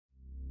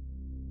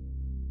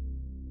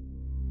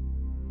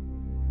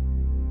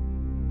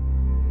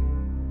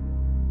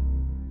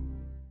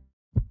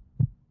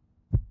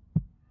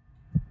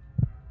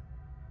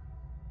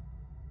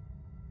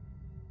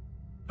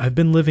I've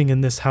been living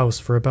in this house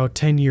for about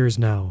 10 years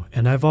now,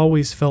 and I've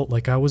always felt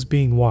like I was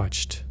being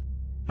watched.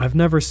 I've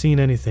never seen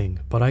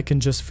anything, but I can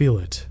just feel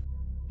it.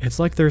 It's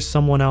like there's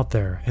someone out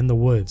there in the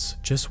woods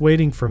just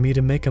waiting for me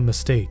to make a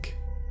mistake.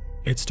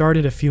 It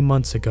started a few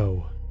months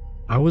ago.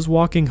 I was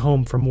walking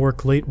home from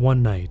work late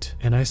one night,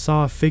 and I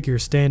saw a figure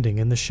standing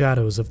in the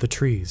shadows of the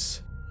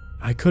trees.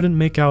 I couldn't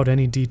make out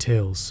any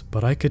details,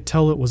 but I could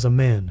tell it was a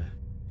man.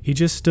 He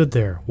just stood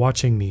there,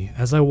 watching me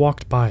as I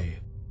walked by.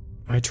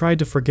 I tried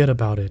to forget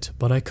about it,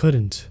 but I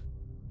couldn't.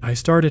 I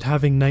started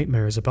having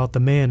nightmares about the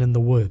man in the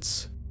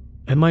woods.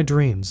 In my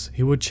dreams,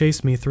 he would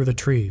chase me through the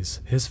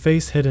trees, his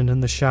face hidden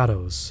in the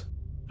shadows.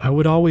 I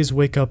would always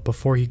wake up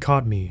before he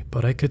caught me,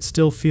 but I could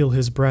still feel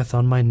his breath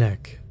on my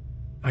neck.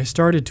 I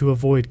started to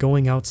avoid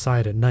going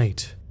outside at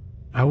night.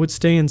 I would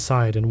stay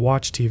inside and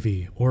watch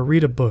TV or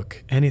read a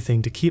book,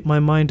 anything to keep my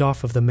mind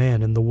off of the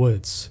man in the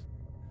woods.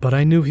 But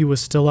I knew he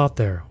was still out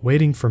there,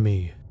 waiting for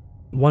me.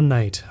 One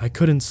night, I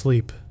couldn't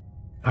sleep.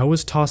 I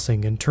was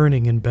tossing and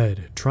turning in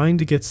bed, trying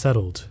to get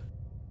settled.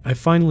 I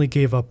finally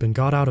gave up and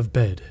got out of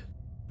bed.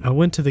 I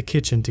went to the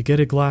kitchen to get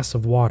a glass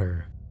of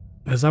water.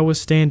 As I was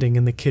standing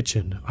in the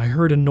kitchen, I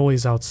heard a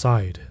noise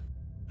outside.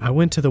 I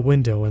went to the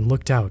window and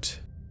looked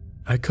out.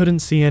 I couldn't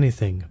see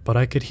anything, but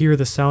I could hear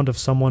the sound of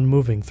someone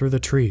moving through the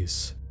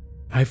trees.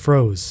 I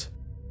froze.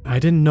 I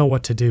didn't know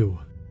what to do.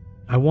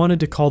 I wanted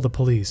to call the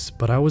police,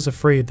 but I was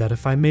afraid that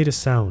if I made a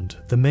sound,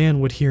 the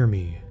man would hear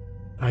me.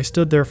 I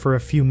stood there for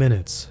a few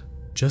minutes,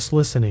 just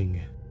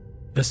listening.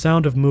 The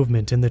sound of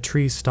movement in the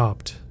trees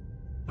stopped.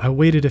 I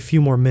waited a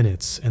few more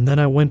minutes, and then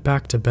I went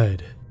back to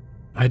bed.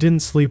 I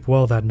didn't sleep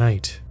well that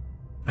night.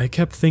 I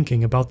kept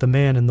thinking about the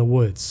man in the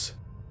woods.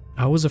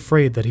 I was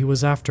afraid that he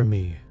was after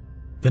me.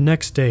 The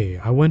next day,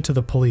 I went to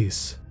the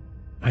police.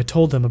 I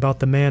told them about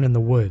the man in the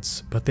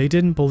woods, but they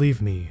didn't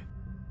believe me.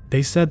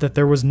 They said that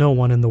there was no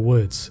one in the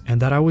woods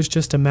and that I was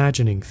just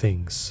imagining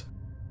things.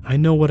 I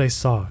know what I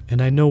saw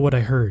and I know what I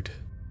heard.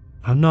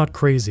 I'm not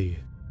crazy.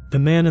 The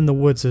man in the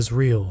woods is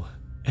real,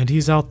 and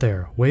he's out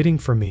there waiting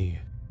for me.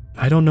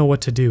 I don't know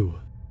what to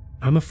do.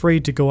 I'm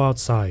afraid to go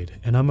outside,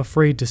 and I'm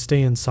afraid to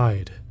stay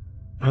inside.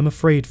 I'm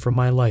afraid for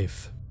my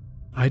life.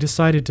 I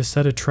decided to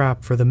set a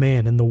trap for the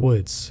man in the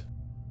woods.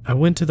 I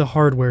went to the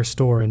hardware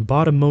store and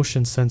bought a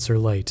motion sensor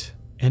light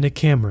and a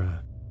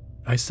camera.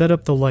 I set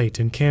up the light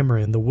and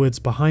camera in the woods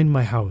behind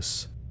my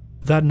house.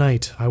 That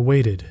night, I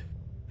waited.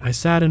 I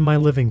sat in my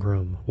living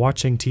room,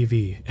 watching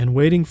TV and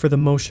waiting for the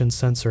motion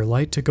sensor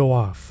light to go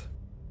off.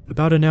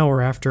 About an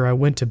hour after I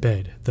went to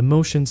bed, the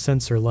motion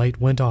sensor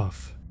light went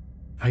off.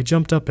 I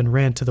jumped up and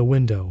ran to the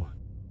window.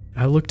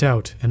 I looked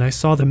out and I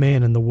saw the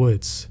man in the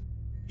woods.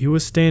 He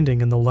was standing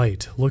in the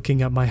light,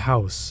 looking at my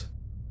house.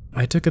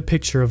 I took a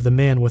picture of the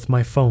man with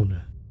my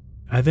phone.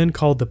 I then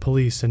called the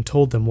police and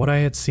told them what I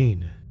had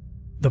seen.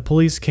 The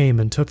police came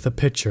and took the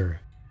picture.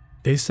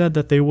 They said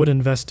that they would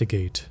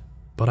investigate,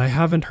 but I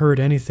haven't heard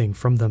anything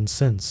from them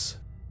since.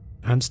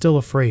 I'm still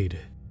afraid.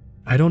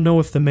 I don't know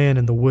if the man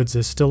in the woods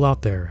is still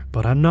out there,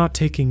 but I'm not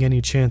taking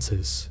any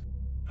chances.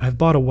 I've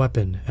bought a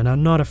weapon and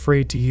I'm not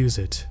afraid to use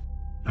it.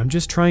 I'm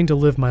just trying to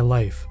live my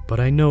life,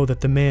 but I know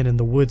that the man in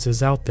the woods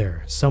is out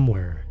there,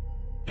 somewhere.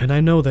 And I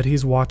know that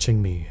he's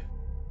watching me.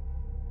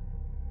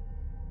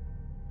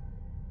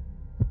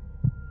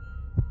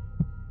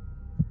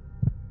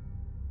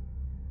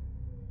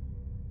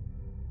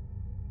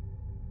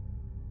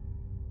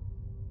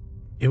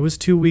 It was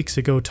 2 weeks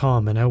ago,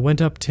 Tom and I went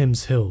up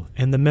Tim's Hill,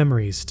 and the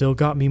memories still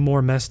got me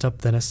more messed up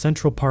than a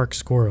Central Park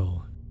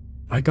squirrel.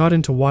 I got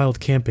into wild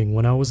camping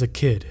when I was a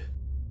kid.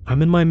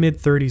 I'm in my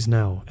mid-30s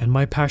now, and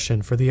my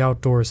passion for the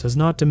outdoors has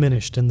not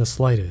diminished in the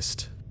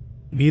slightest.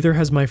 Neither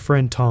has my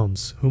friend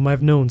Tom's, whom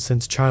I've known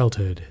since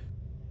childhood.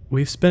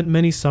 We've spent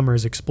many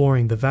summers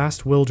exploring the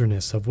vast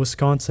wilderness of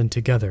Wisconsin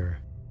together.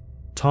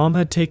 Tom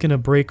had taken a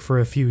break for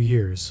a few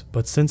years,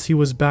 but since he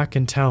was back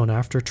in town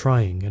after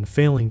trying and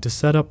failing to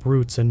set up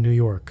roots in New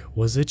York,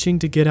 was itching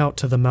to get out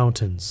to the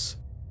mountains.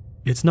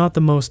 It's not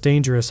the most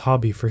dangerous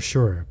hobby for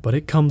sure, but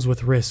it comes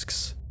with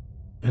risks.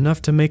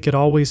 Enough to make it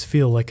always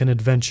feel like an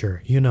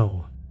adventure, you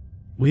know.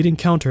 We'd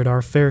encountered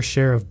our fair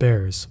share of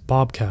bears,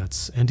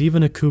 bobcats, and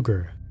even a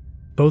cougar.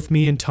 Both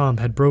me and Tom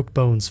had broke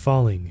bones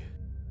falling.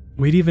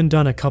 We'd even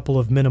done a couple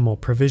of minimal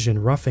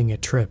provision roughing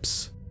it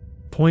trips.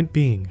 Point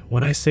being,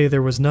 when I say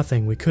there was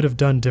nothing we could have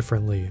done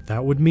differently,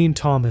 that would mean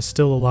Tom is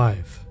still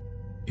alive.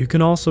 You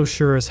can also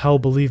sure as hell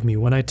believe me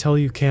when I tell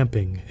you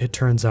camping, it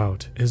turns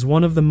out, is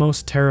one of the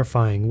most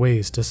terrifying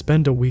ways to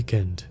spend a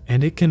weekend,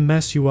 and it can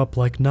mess you up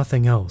like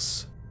nothing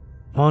else.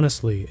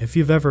 Honestly, if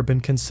you've ever been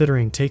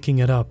considering taking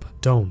it up,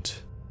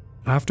 don't.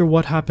 After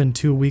what happened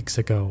 2 weeks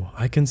ago,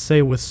 I can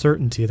say with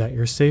certainty that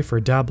you're safer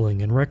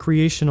dabbling in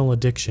recreational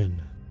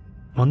addiction.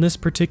 On this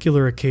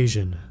particular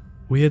occasion,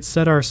 we had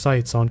set our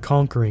sights on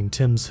conquering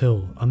Tim's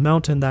Hill, a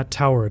mountain that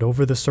towered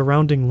over the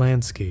surrounding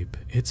landscape,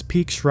 its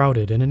peak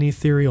shrouded in an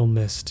ethereal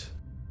mist.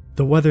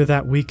 The weather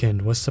that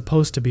weekend was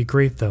supposed to be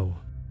great though.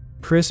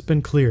 Crisp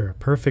and clear,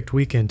 perfect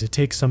weekend to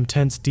take some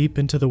tents deep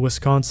into the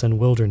Wisconsin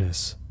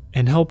wilderness,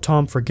 and help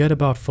Tom forget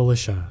about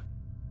Felicia.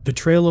 The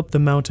trail up the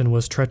mountain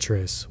was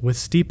treacherous, with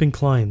steep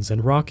inclines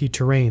and rocky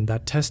terrain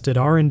that tested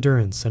our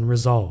endurance and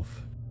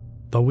resolve.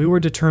 But we were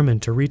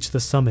determined to reach the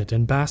summit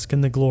and bask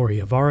in the glory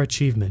of our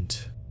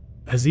achievement.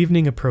 As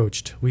evening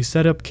approached, we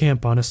set up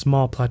camp on a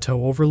small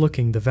plateau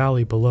overlooking the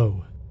valley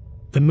below.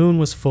 The moon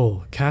was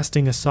full,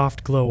 casting a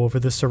soft glow over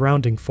the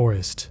surrounding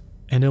forest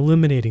and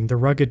illuminating the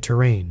rugged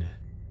terrain.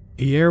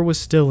 The air was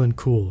still and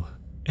cool,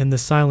 and the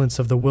silence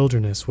of the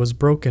wilderness was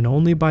broken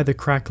only by the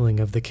crackling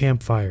of the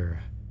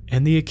campfire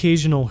and the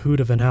occasional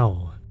hoot of an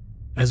owl.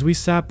 As we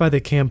sat by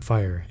the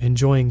campfire,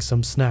 enjoying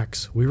some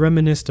snacks, we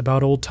reminisced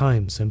about old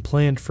times and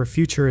planned for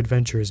future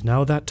adventures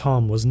now that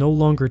Tom was no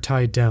longer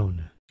tied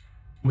down.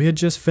 We had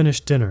just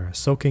finished dinner,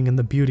 soaking in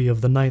the beauty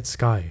of the night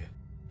sky.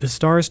 The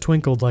stars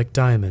twinkled like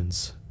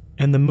diamonds,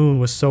 and the moon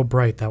was so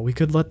bright that we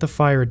could let the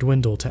fire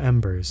dwindle to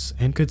embers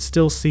and could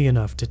still see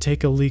enough to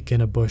take a leak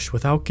in a bush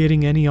without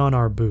getting any on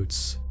our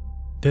boots.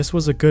 This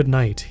was a good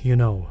night, you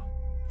know.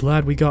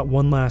 Glad we got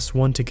one last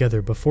one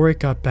together before it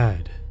got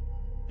bad.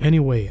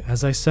 Anyway,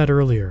 as I said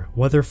earlier,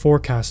 weather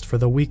forecast for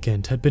the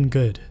weekend had been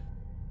good.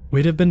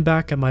 We'd have been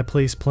back at my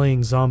place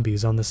playing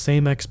zombies on the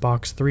same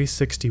Xbox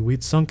 360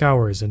 we'd sunk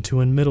hours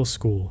into in middle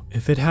school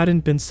if it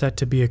hadn't been set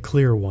to be a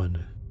clear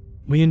one.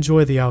 We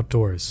enjoy the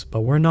outdoors,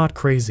 but we're not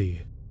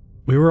crazy.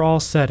 We were all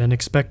set and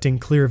expecting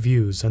clear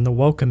views and the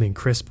welcoming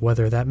crisp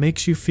weather that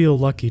makes you feel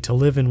lucky to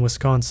live in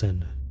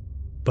Wisconsin.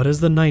 But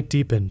as the night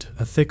deepened,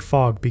 a thick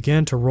fog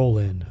began to roll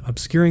in,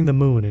 obscuring the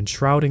moon and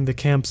shrouding the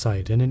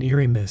campsite in an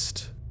eerie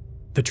mist.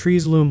 The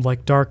trees loomed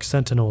like dark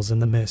sentinels in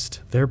the mist,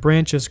 their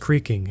branches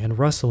creaking and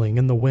rustling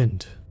in the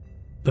wind.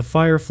 The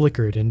fire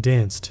flickered and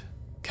danced,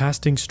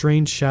 casting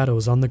strange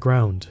shadows on the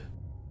ground.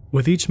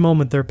 With each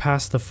moment there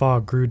passed, the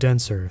fog grew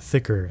denser,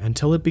 thicker,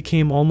 until it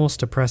became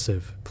almost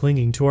oppressive,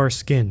 clinging to our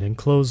skin and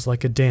clothes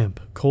like a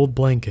damp, cold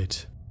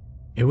blanket.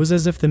 It was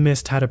as if the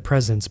mist had a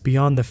presence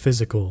beyond the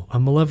physical, a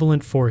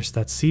malevolent force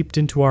that seeped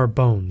into our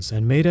bones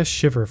and made us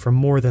shiver from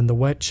more than the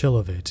wet chill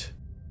of it.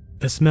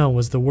 The smell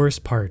was the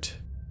worst part.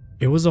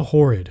 It was a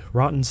horrid,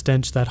 rotten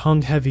stench that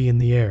hung heavy in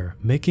the air,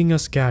 making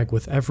us gag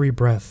with every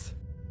breath.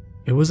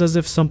 It was as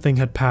if something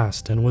had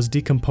passed and was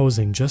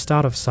decomposing just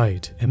out of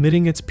sight,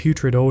 emitting its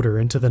putrid odor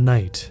into the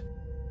night.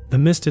 The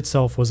mist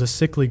itself was a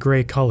sickly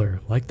gray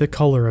color, like the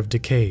color of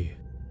decay.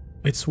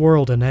 It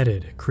swirled and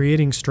eddied,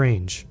 creating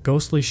strange,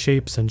 ghostly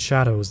shapes and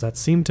shadows that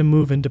seemed to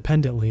move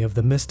independently of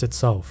the mist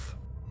itself.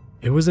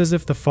 It was as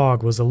if the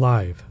fog was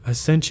alive, a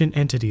sentient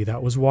entity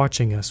that was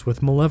watching us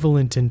with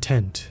malevolent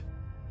intent.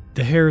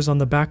 The hairs on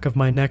the back of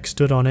my neck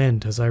stood on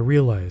end as I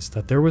realized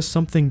that there was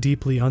something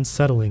deeply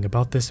unsettling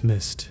about this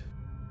mist.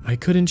 I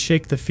couldn't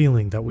shake the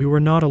feeling that we were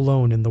not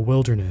alone in the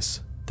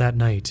wilderness that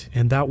night,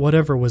 and that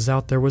whatever was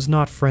out there was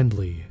not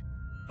friendly.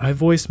 I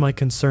voiced my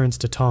concerns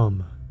to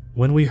Tom.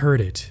 When we heard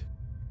it,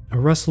 a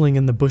rustling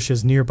in the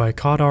bushes nearby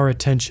caught our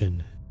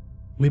attention.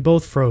 We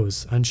both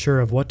froze, unsure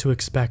of what to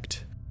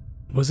expect.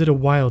 Was it a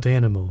wild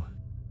animal,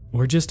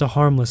 or just a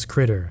harmless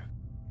critter?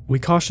 We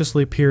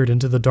cautiously peered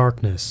into the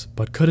darkness,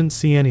 but couldn't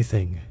see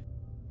anything.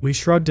 We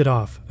shrugged it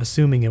off,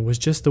 assuming it was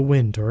just the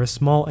wind or a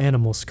small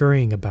animal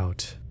scurrying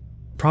about.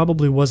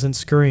 Probably wasn't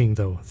scurrying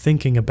though,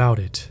 thinking about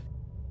it.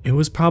 It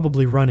was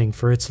probably running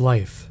for its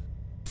life.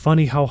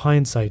 Funny how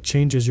hindsight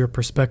changes your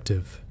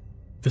perspective.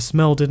 The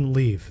smell didn't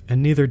leave,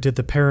 and neither did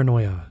the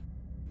paranoia.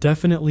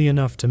 Definitely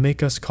enough to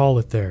make us call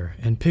it there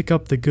and pick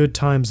up the good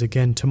times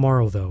again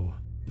tomorrow though.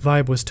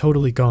 Vibe was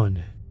totally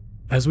gone.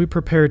 As we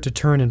prepared to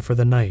turn in for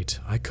the night,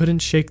 I couldn't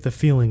shake the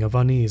feeling of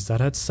unease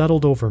that had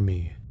settled over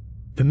me.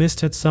 The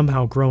mist had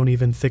somehow grown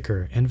even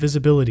thicker and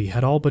visibility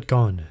had all but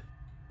gone.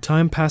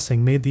 Time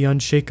passing made the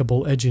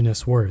unshakable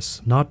edginess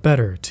worse, not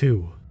better,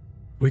 too.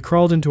 We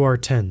crawled into our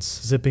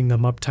tents, zipping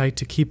them up tight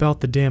to keep out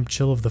the damp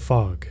chill of the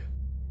fog.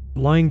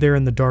 Lying there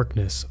in the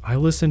darkness, I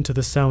listened to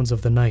the sounds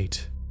of the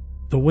night.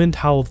 The wind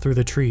howled through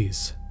the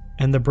trees,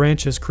 and the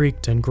branches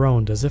creaked and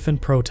groaned as if in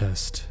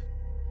protest.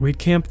 We'd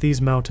camped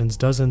these mountains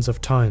dozens of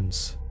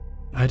times.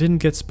 I didn't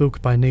get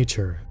spooked by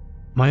nature.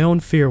 My own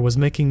fear was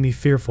making me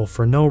fearful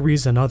for no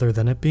reason other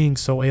than it being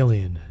so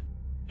alien.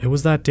 It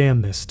was that damn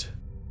mist.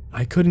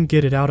 I couldn't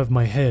get it out of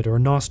my head or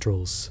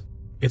nostrils.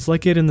 It's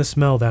like it and the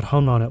smell that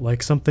hung on it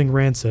like something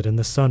rancid in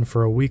the sun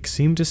for a week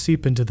seemed to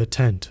seep into the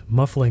tent,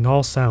 muffling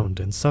all sound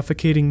and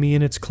suffocating me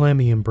in its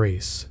clammy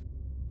embrace.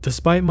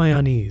 Despite my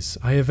unease,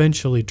 I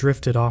eventually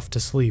drifted off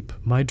to sleep,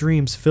 my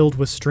dreams filled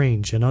with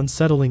strange and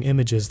unsettling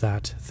images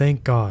that,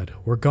 thank God,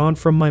 were gone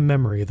from my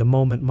memory the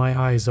moment my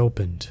eyes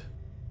opened.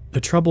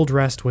 The troubled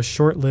rest was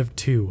short-lived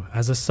too,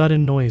 as a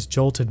sudden noise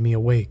jolted me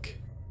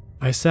awake.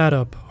 I sat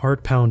up,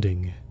 heart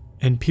pounding,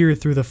 and peered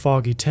through the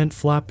foggy tent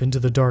flap into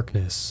the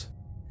darkness.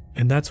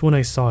 And that's when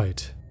I saw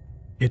it.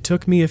 It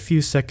took me a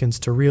few seconds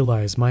to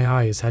realize my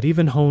eyes had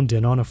even honed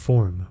in on a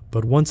form,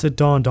 but once it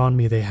dawned on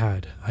me they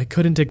had, I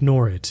couldn't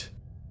ignore it.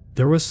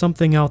 There was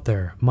something out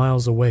there,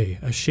 miles away,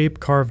 a shape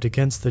carved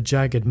against the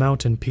jagged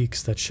mountain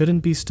peaks that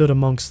shouldn't be stood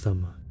amongst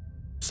them.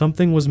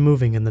 Something was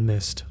moving in the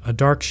mist, a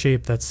dark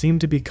shape that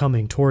seemed to be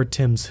coming toward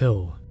Tim's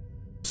Hill.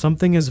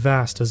 Something as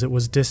vast as it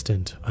was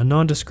distant, a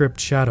nondescript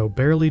shadow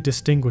barely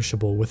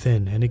distinguishable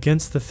within and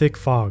against the thick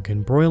fog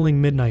and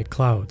broiling midnight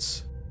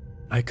clouds.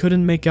 I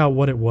couldn't make out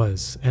what it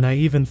was, and I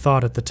even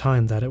thought at the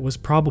time that it was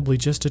probably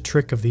just a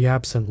trick of the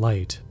absent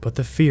light, but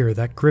the fear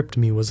that gripped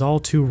me was all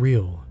too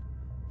real.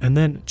 And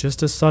then,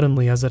 just as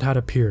suddenly as it had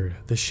appeared,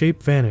 the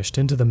shape vanished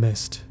into the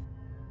mist.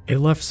 It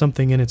left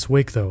something in its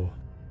wake though.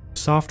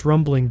 Soft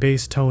rumbling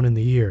bass tone in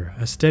the ear,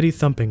 a steady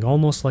thumping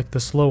almost like the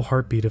slow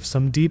heartbeat of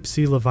some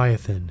deep-sea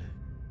leviathan.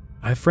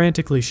 I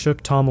frantically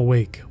shook Tom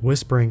awake,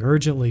 whispering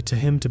urgently to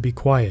him to be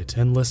quiet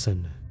and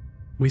listen.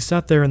 We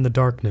sat there in the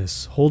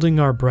darkness, holding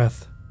our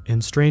breath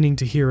and straining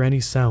to hear any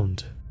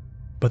sound.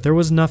 But there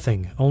was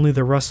nothing, only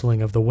the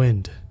rustling of the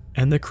wind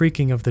and the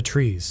creaking of the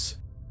trees.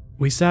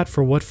 We sat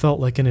for what felt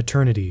like an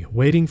eternity,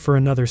 waiting for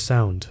another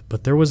sound,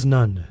 but there was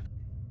none.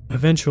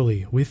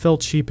 Eventually, we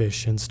felt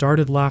sheepish and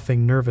started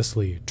laughing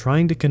nervously,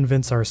 trying to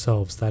convince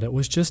ourselves that it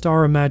was just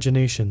our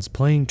imaginations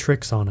playing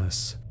tricks on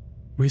us.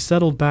 We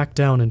settled back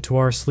down into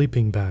our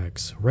sleeping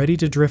bags, ready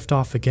to drift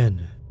off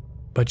again.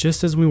 But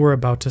just as we were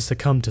about to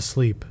succumb to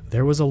sleep,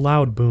 there was a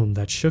loud boom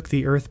that shook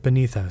the earth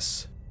beneath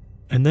us.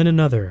 And then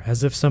another,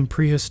 as if some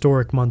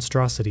prehistoric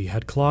monstrosity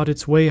had clawed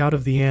its way out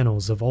of the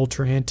annals of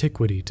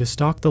ultra-antiquity to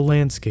stalk the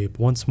landscape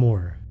once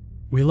more.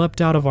 We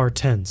leapt out of our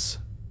tents,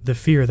 the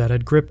fear that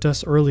had gripped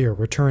us earlier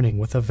returning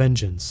with a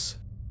vengeance.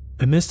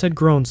 The mist had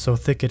grown so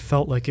thick it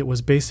felt like it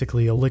was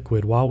basically a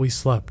liquid while we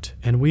slept,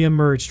 and we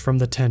emerged from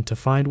the tent to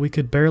find we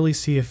could barely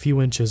see a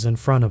few inches in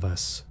front of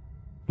us.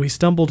 We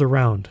stumbled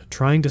around,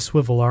 trying to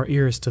swivel our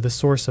ears to the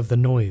source of the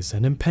noise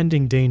and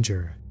impending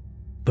danger.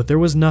 But there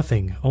was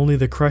nothing, only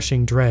the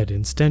crushing dread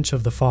and stench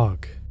of the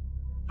fog.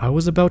 I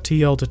was about to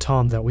yell to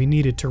Tom that we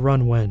needed to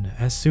run when,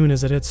 as soon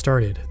as it had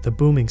started, the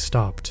booming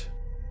stopped.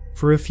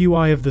 For a few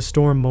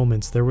eye-of-the-storm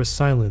moments there was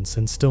silence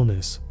and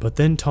stillness, but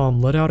then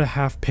Tom let out a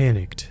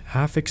half-panicked,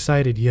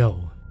 half-excited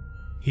yell.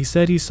 He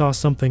said he saw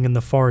something in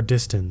the far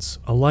distance,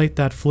 a light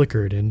that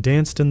flickered and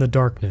danced in the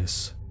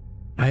darkness.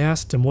 I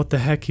asked him what the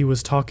heck he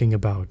was talking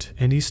about,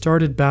 and he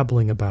started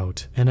babbling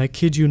about, and I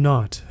kid you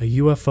not, a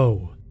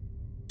UFO.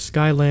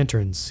 Sky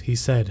lanterns, he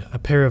said, a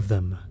pair of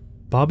them,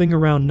 bobbing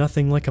around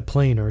nothing like a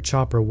plane or a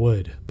chopper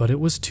would, but it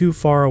was too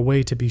far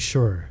away to be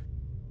sure.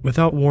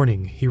 Without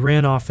warning, he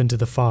ran off into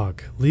the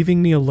fog,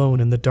 leaving me alone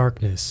in the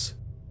darkness.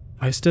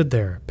 I stood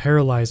there,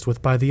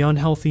 paralyzed by the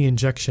unhealthy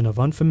injection of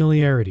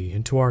unfamiliarity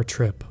into our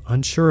trip,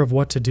 unsure of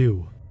what to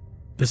do.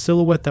 The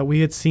silhouette that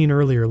we had seen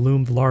earlier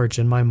loomed large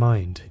in my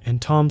mind,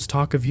 and Tom's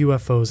talk of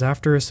UFOs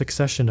after a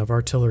succession of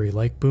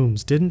artillery-like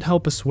booms didn't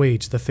help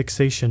assuage the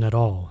fixation at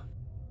all.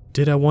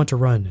 Did I want to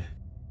run?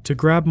 To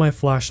grab my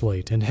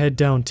flashlight and head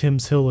down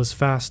Tim's Hill as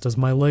fast as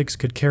my legs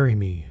could carry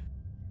me?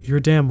 You're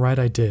damn right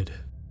I did.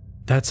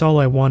 That's all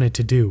I wanted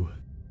to do.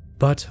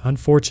 But,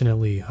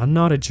 unfortunately, I'm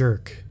not a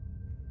jerk.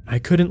 I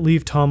couldn't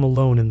leave Tom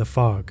alone in the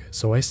fog,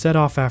 so I set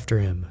off after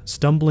him,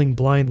 stumbling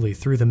blindly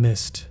through the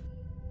mist.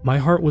 My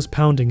heart was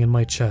pounding in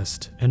my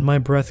chest, and my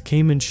breath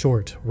came in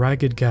short,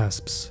 ragged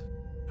gasps.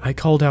 I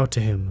called out to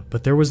him,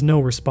 but there was no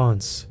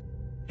response.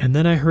 And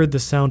then I heard the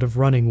sound of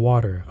running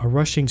water, a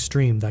rushing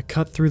stream that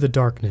cut through the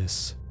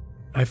darkness.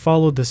 I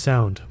followed the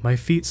sound, my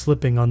feet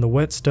slipping on the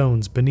wet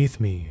stones beneath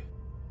me.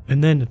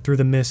 And then, through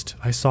the mist,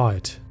 I saw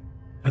it.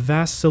 A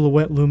vast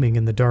silhouette looming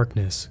in the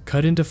darkness,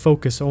 cut into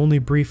focus only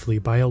briefly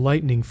by a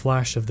lightning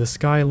flash of the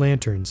sky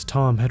lanterns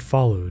Tom had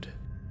followed.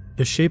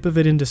 The shape of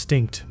it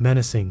indistinct,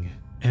 menacing,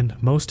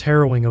 and, most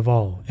harrowing of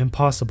all,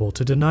 impossible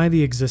to deny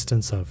the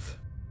existence of.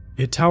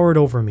 It towered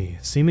over me,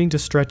 seeming to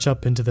stretch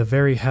up into the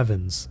very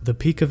heavens, the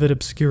peak of it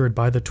obscured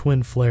by the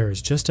twin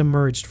flares just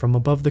emerged from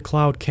above the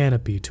cloud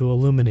canopy to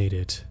illuminate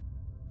it.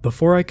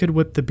 Before I could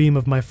whip the beam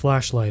of my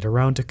flashlight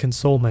around to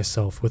console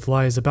myself with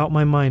lies about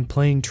my mind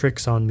playing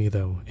tricks on me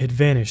though, it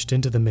vanished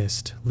into the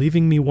mist,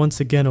 leaving me once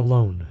again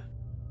alone.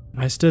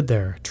 I stood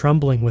there,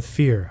 trembling with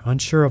fear,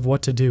 unsure of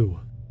what to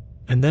do.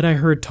 And then I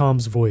heard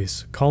Tom's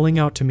voice, calling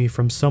out to me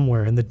from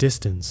somewhere in the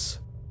distance.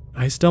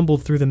 I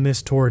stumbled through the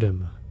mist toward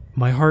him,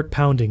 my heart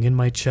pounding in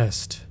my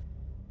chest.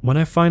 When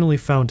I finally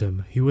found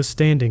him, he was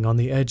standing on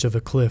the edge of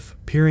a cliff,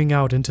 peering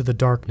out into the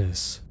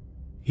darkness.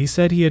 He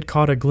said he had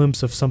caught a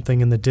glimpse of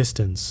something in the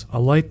distance, a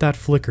light that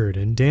flickered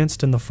and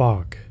danced in the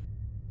fog.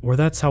 Or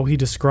that's how he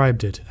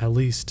described it, at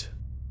least.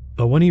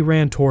 But when he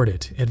ran toward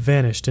it, it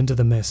vanished into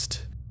the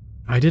mist.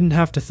 I didn't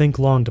have to think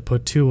long to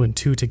put two and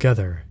two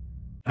together.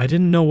 I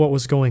didn't know what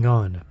was going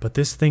on, but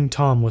this thing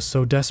Tom was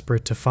so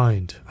desperate to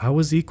find, I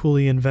was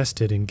equally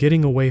invested in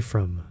getting away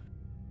from.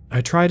 I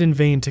tried in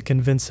vain to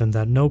convince him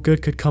that no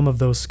good could come of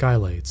those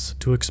skylights,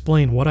 to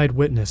explain what I'd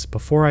witnessed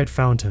before I'd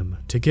found him,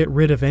 to get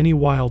rid of any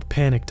wild,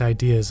 panicked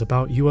ideas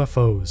about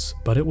UFOs,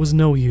 but it was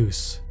no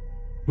use.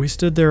 We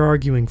stood there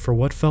arguing for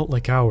what felt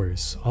like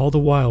hours, all the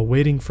while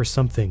waiting for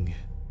something,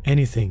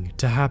 anything,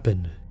 to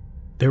happen.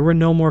 There were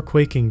no more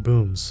quaking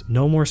booms,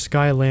 no more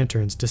sky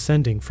lanterns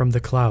descending from the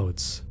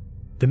clouds.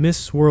 The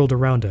mist swirled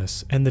around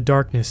us, and the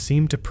darkness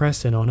seemed to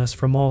press in on us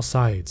from all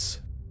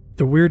sides.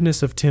 The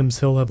weirdness of Tim's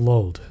Hill had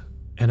lulled,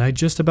 and I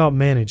just about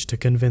managed to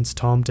convince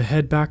Tom to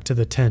head back to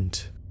the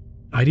tent.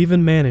 I'd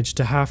even managed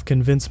to half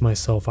convince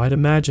myself I'd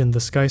imagined the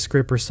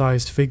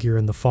skyscraper-sized figure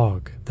in the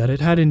fog, that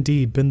it had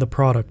indeed been the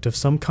product of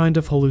some kind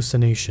of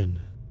hallucination.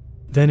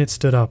 Then it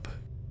stood up.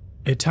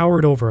 It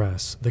towered over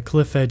us, the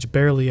cliff edge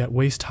barely at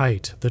waist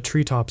height, the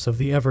treetops of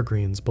the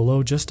evergreens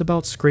below just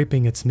about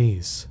scraping its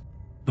knees.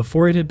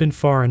 Before it had been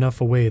far enough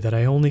away that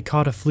I only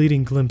caught a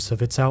fleeting glimpse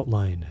of its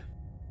outline.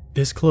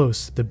 This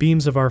close, the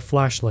beams of our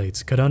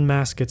flashlights could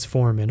unmask its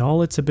form in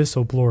all its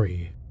abyssal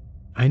glory.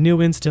 I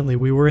knew instantly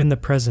we were in the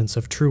presence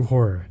of true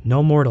horror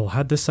no mortal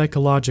had the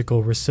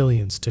psychological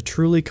resilience to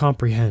truly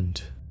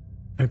comprehend.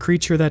 A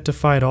creature that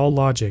defied all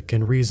logic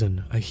and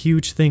reason, a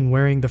huge thing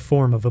wearing the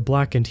form of a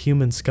blackened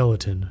human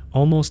skeleton,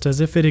 almost as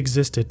if it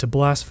existed to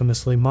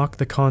blasphemously mock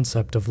the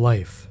concept of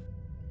life.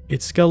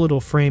 Its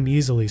skeletal frame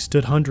easily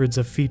stood hundreds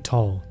of feet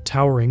tall,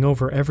 towering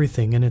over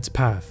everything in its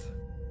path.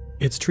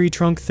 Its tree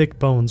trunk thick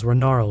bones were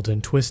gnarled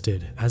and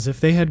twisted, as if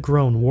they had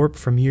grown warped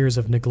from years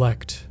of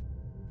neglect.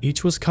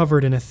 Each was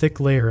covered in a thick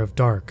layer of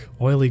dark,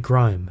 oily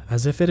grime,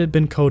 as if it had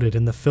been coated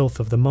in the filth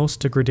of the most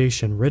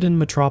degradation-ridden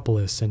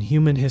metropolis in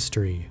human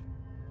history.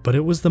 But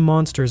it was the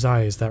monster's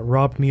eyes that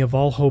robbed me of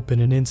all hope in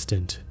an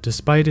instant,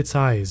 despite its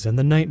eyes and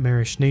the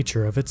nightmarish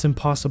nature of its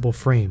impossible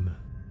frame.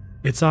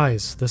 Its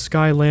eyes, the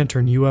sky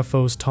lantern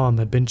UFOs Tom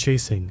had been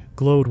chasing,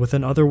 glowed with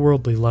an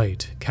otherworldly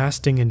light,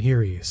 casting an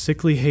eerie,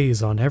 sickly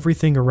haze on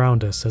everything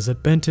around us as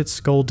it bent its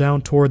skull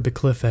down toward the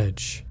cliff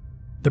edge.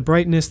 The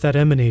brightness that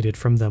emanated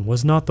from them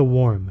was not the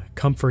warm,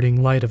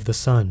 comforting light of the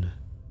sun,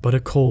 but a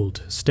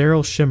cold,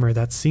 sterile shimmer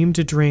that seemed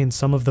to drain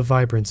some of the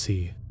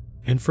vibrancy,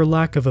 and for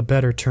lack of a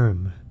better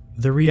term,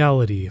 the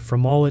reality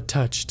from all it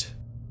touched.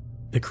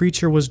 The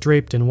creature was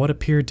draped in what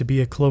appeared to be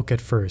a cloak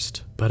at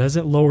first, but as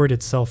it lowered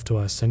itself to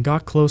us and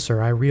got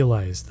closer I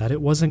realized that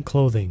it wasn't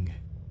clothing.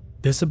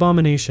 This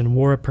abomination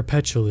wore a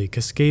perpetually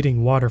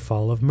cascading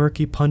waterfall of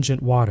murky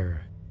pungent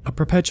water. A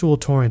perpetual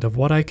torrent of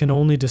what I can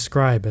only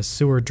describe as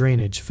sewer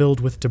drainage filled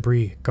with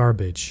debris,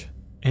 garbage,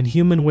 and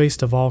human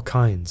waste of all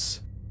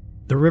kinds.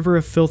 The river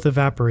of filth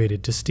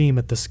evaporated to steam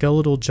at the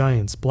skeletal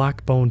giant's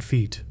black-boned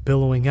feet,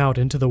 billowing out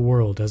into the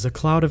world as a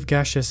cloud of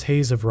gaseous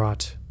haze of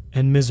rot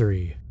and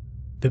misery.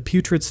 The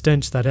putrid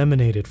stench that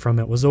emanated from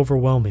it was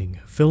overwhelming,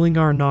 filling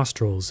our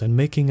nostrils and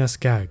making us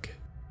gag.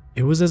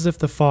 It was as if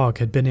the fog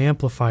had been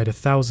amplified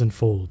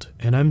 1,000-fold,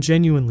 and I'm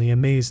genuinely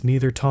amazed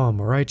neither Tom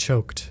or I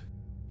choked.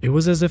 It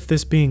was as if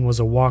this being was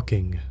a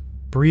walking,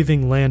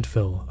 breathing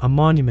landfill, a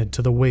monument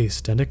to the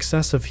waste and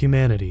excess of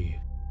humanity.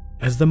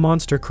 As the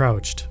monster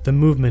crouched, the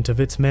movement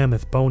of its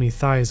mammoth bony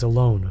thighs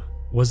alone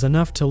was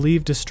enough to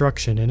leave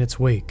destruction in its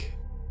wake.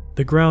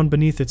 The ground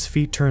beneath its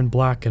feet turned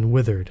black and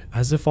withered,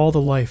 as if all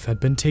the life had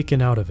been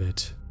taken out of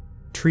it.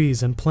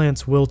 Trees and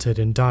plants wilted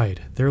and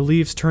died, their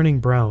leaves turning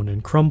brown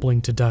and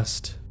crumbling to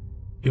dust.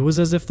 It was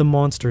as if the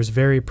monster's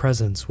very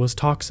presence was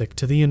toxic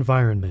to the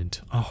environment,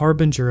 a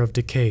harbinger of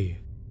decay.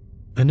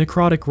 The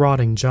necrotic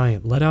rotting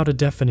giant let out a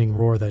deafening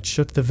roar that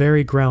shook the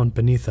very ground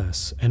beneath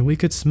us, and we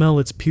could smell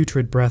its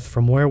putrid breath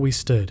from where we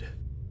stood.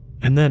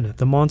 And then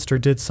the monster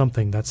did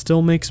something that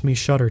still makes me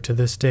shudder to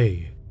this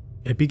day.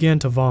 It began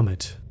to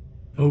vomit.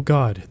 Oh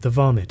God, the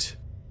vomit.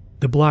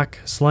 The black,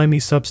 slimy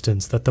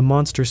substance that the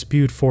monster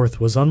spewed forth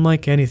was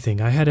unlike anything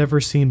I had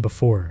ever seen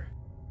before.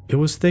 It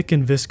was thick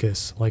and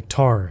viscous, like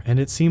tar, and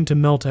it seemed to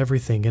melt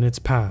everything in its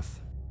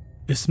path.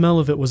 The smell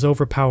of it was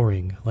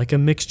overpowering, like a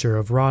mixture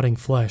of rotting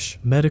flesh,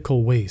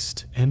 medical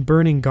waste, and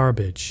burning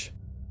garbage.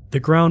 The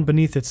ground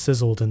beneath it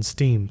sizzled and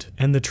steamed,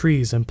 and the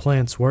trees and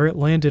plants where it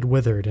landed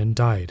withered and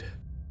died.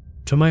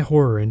 To my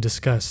horror and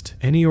disgust,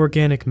 any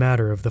organic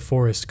matter of the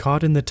forest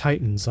caught in the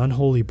Titan's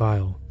unholy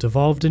bile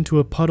devolved into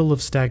a puddle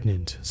of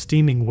stagnant,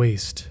 steaming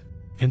waste.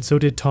 And so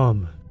did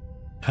Tom.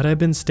 Had I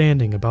been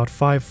standing about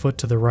 5 foot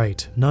to the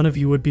right, none of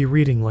you would be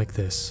reading like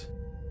this.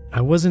 I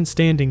wasn't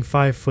standing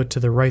 5 foot to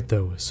the right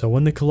though, so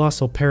when the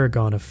colossal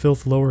paragon of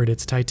filth lowered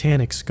its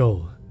titanic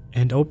skull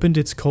and opened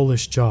its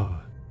coalish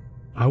jaw,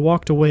 I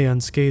walked away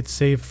unscathed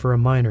save for a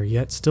minor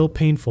yet still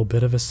painful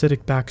bit of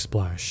acidic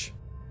backsplash.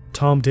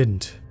 Tom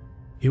didn't.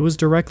 He was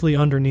directly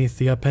underneath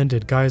the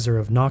upended geyser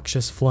of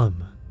noxious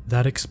phlegm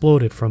that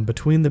exploded from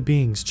between the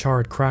being's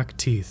charred cracked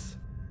teeth.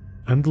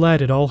 I'm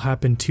glad it all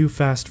happened too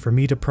fast for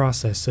me to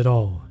process it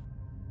all.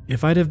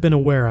 If I'd have been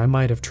aware I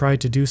might have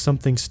tried to do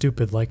something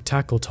stupid like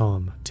tackle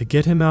Tom to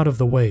get him out of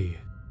the way.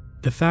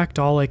 The fact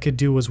all I could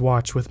do was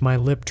watch with my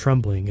lip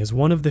trembling is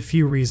one of the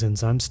few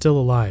reasons I'm still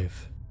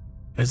alive.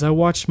 As I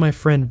watched my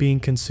friend being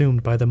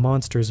consumed by the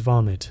monster's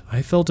vomit,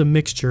 I felt a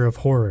mixture of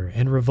horror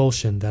and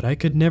revulsion that I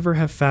could never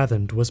have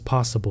fathomed was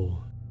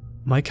possible.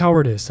 My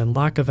cowardice and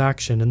lack of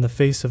action in the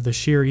face of the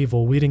sheer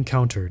evil we'd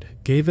encountered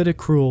gave it a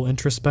cruel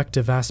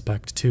introspective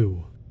aspect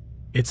too.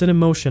 It's an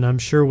emotion I'm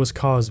sure was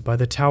caused by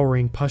the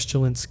towering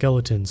pustulant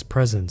skeleton's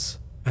presence,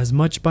 as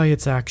much by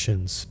its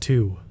actions,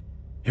 too.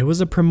 It was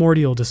a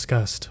primordial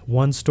disgust,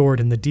 one stored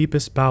in the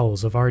deepest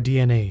bowels of our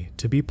DNA,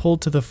 to be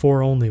pulled to the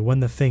fore only when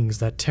the things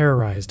that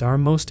terrorized our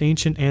most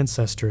ancient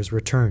ancestors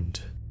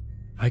returned.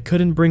 I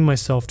couldn't bring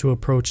myself to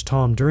approach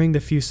Tom during the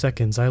few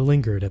seconds I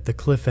lingered at the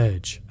cliff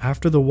edge,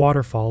 after the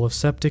waterfall of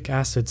septic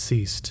acid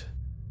ceased.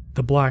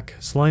 The black,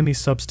 slimy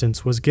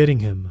substance was getting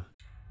him.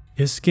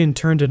 His skin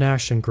turned an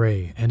ashen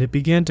gray, and it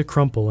began to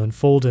crumple and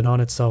fold in on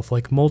itself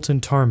like molten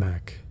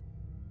tarmac.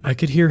 I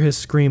could hear his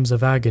screams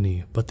of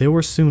agony, but they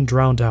were soon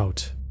drowned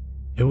out.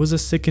 It was a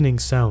sickening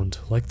sound,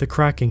 like the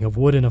cracking of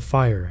wood in a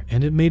fire,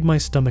 and it made my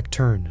stomach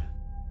turn.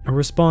 A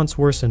response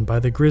worsened by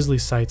the grisly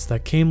sights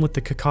that came with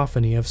the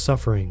cacophony of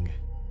suffering.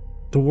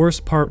 The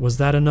worst part was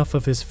that enough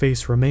of his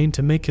face remained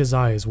to make his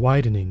eyes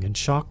widening and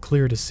shock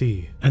clear to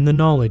see, and the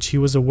knowledge he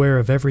was aware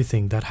of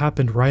everything that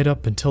happened right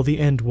up until the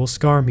end will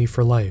scar me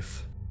for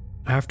life.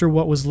 After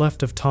what was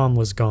left of Tom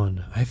was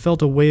gone, I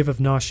felt a wave of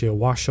nausea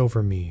wash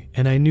over me,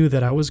 and I knew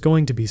that I was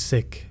going to be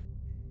sick.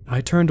 I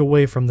turned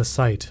away from the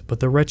sight, but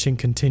the retching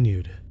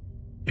continued.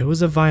 It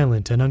was a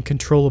violent and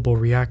uncontrollable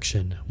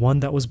reaction, one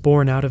that was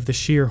born out of the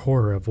sheer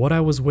horror of what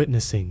I was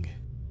witnessing.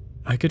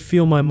 I could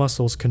feel my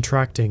muscles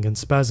contracting and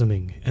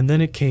spasming, and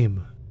then it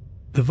came.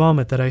 The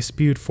vomit that I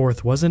spewed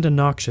forth wasn't a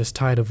noxious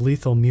tide of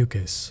lethal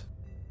mucus.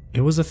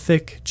 It was a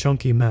thick,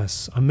 chunky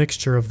mess, a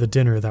mixture of the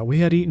dinner that we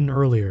had eaten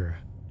earlier,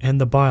 and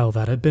the bile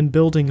that had been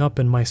building up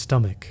in my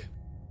stomach.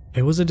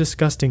 It was a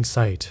disgusting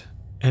sight,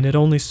 and it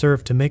only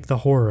served to make the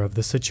horror of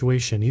the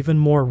situation even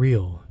more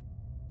real.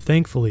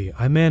 Thankfully,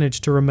 I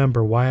managed to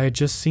remember why I'd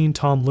just seen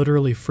Tom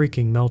literally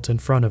freaking melt in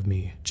front of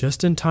me,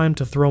 just in time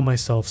to throw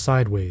myself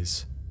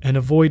sideways and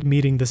avoid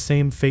meeting the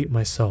same fate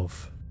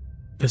myself.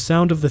 The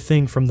sound of the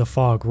thing from the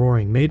fog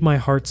roaring made my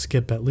heart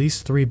skip at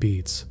least 3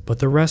 beats, but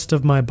the rest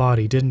of my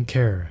body didn't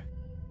care.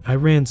 I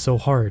ran so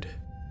hard.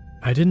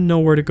 I didn't know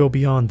where to go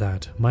beyond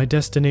that. My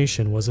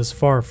destination was as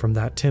far from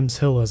that Tim's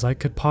Hill as I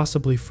could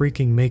possibly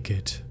freaking make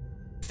it.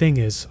 Thing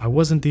is, I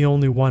wasn't the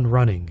only one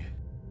running.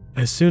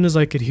 As soon as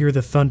I could hear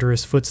the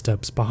thunderous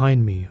footsteps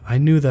behind me, I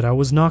knew that I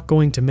was not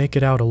going to make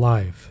it out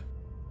alive.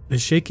 The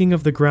shaking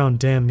of the ground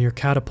damn near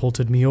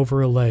catapulted me over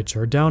a ledge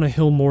or down a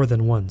hill more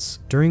than once,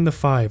 during the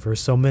 5 or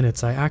so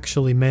minutes I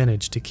actually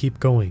managed to keep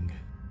going.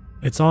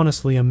 It's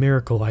honestly a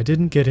miracle I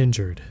didn't get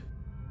injured.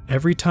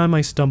 Every time I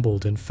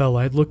stumbled and fell,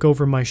 I'd look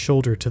over my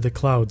shoulder to the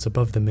clouds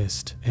above the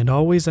mist, and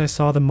always I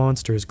saw the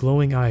monster's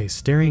glowing eyes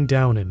staring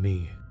down at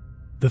me.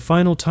 The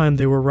final time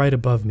they were right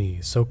above me,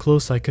 so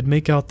close I could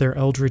make out their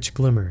eldritch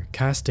glimmer,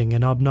 casting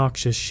an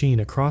obnoxious sheen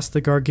across the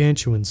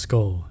gargantuan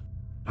skull.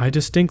 I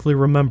distinctly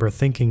remember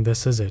thinking,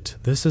 this is it,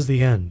 this is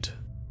the end.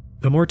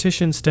 The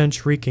mortician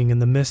stench reeking in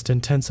the mist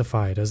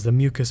intensified as the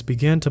mucus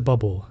began to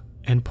bubble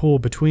and pool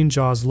between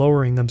jaws,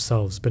 lowering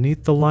themselves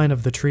beneath the line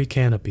of the tree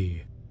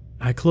canopy.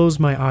 I closed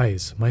my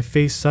eyes, my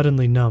face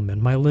suddenly numb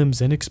and my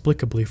limbs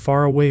inexplicably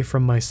far away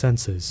from my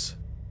senses.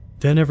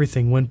 Then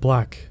everything went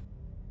black.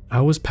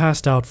 I was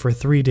passed out for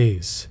 3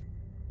 days.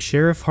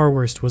 Sheriff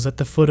Harworst was at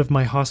the foot of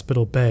my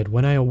hospital bed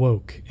when I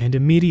awoke and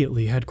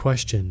immediately had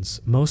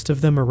questions, most of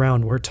them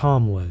around where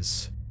Tom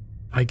was.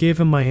 I gave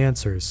him my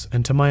answers,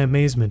 and to my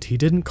amazement he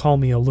didn't call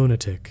me a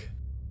lunatic.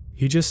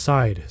 He just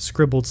sighed,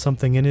 scribbled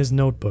something in his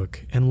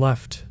notebook, and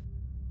left.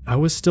 I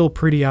was still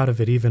pretty out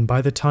of it even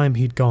by the time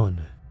he'd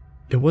gone.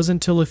 It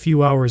wasn't till a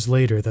few hours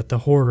later that the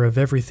horror of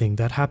everything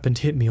that happened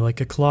hit me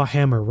like a claw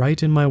hammer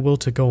right in my will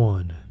to go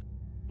on.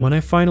 When I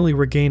finally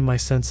regained my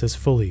senses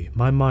fully,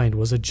 my mind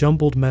was a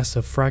jumbled mess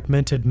of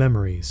fragmented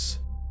memories.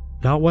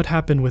 Not what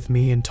happened with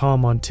me and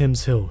Tom on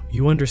Tim's Hill,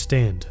 you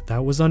understand,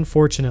 that was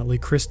unfortunately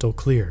crystal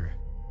clear.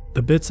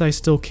 The bits I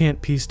still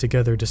can't piece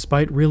together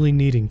despite really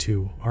needing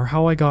to, are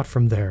how I got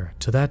from there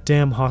to that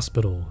damn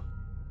hospital.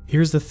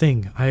 Here's the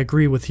thing, I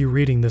agree with you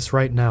reading this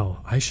right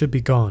now, I should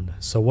be gone,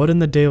 so what in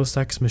the Deus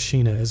Ex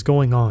Machina is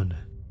going on?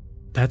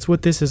 That's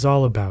what this is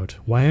all about,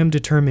 why I'm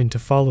determined to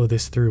follow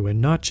this through and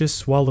not just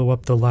swallow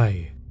up the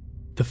lie.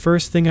 The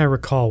first thing I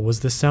recall was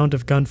the sound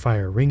of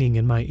gunfire ringing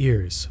in my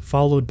ears,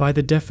 followed by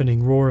the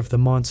deafening roar of the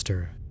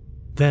monster.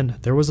 Then,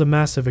 there was a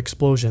massive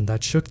explosion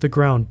that shook the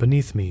ground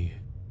beneath me.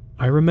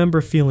 I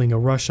remember feeling a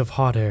rush of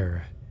hot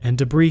air, and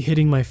debris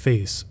hitting my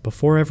face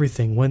before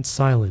everything went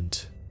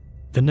silent.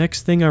 The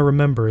next thing I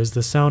remember is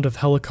the sound of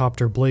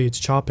helicopter blades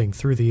chopping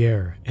through the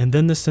air, and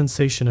then the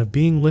sensation of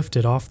being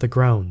lifted off the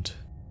ground.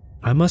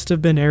 I must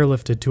have been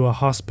airlifted to a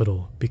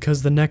hospital,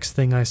 because the next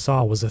thing I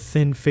saw was a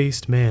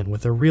thin-faced man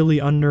with a really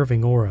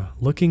unnerving aura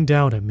looking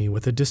down at me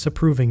with a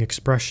disapproving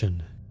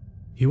expression.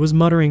 He was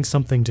muttering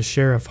something to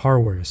Sheriff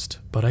Harworst,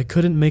 but I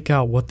couldn't make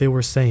out what they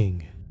were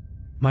saying.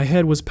 My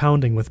head was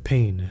pounding with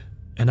pain,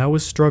 and I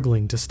was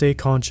struggling to stay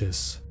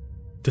conscious.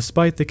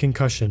 Despite the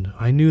concussion,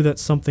 I knew that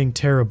something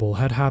terrible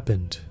had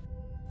happened.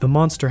 The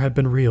monster had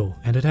been real,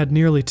 and it had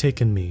nearly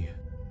taken me.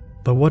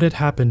 But what had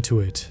happened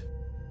to it?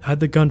 Had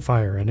the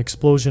gunfire and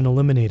explosion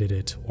eliminated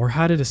it, or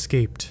had it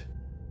escaped?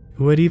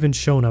 Who had even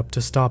shown up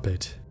to stop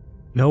it?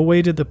 No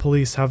way did the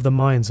police have the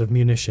mines of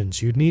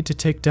munitions you'd need to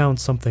take down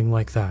something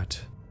like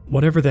that.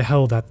 Whatever the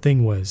hell that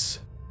thing was.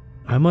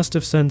 I must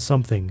have sensed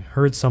something,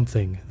 heard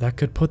something, that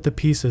could put the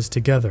pieces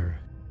together.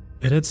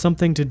 It had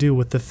something to do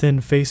with the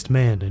thin-faced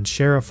man and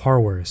Sheriff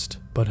Harworst,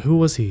 but who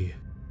was he?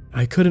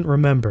 I couldn't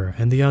remember,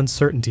 and the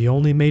uncertainty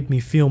only made me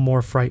feel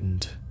more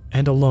frightened,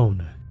 and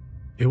alone.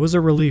 It was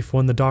a relief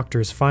when the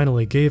doctors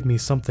finally gave me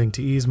something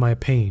to ease my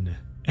pain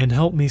and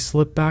help me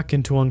slip back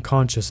into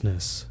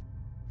unconsciousness.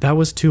 That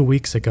was 2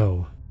 weeks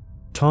ago.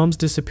 Tom's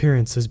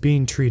disappearance is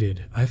being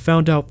treated, I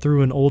found out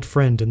through an old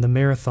friend in the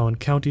Marathon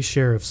County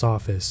Sheriff's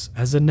Office,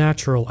 as a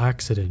natural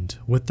accident,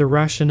 with the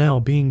rationale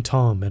being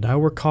Tom and I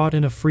were caught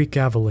in a freak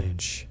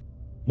avalanche.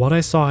 What I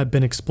saw had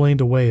been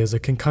explained away as a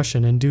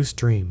concussion-induced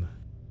dream.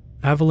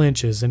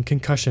 Avalanches and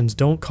concussions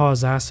don't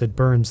cause acid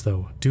burns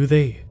though, do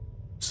they?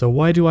 So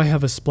why do I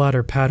have a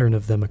splatter pattern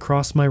of them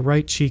across my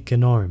right cheek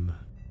and arm?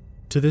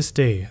 To this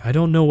day, I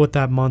don't know what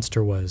that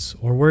monster was,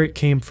 or where it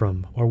came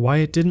from, or why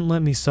it didn't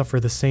let me suffer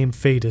the same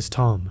fate as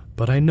Tom,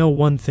 but I know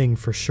one thing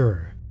for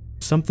sure.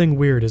 Something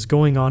weird is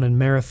going on in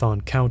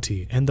Marathon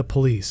County, and the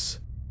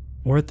police,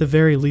 or at the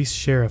very least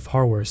Sheriff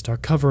Harworst, are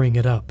covering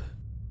it up.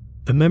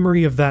 The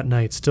memory of that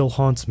night still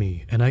haunts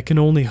me, and I can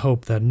only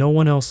hope that no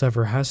one else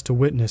ever has to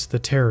witness the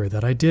terror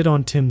that I did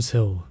on Tim's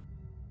Hill.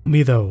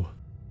 Me though,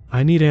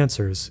 I need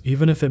answers,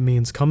 even if it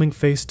means coming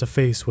face to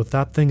face with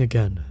that thing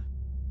again.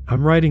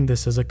 I'm writing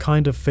this as a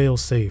kind of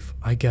fail-safe,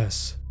 I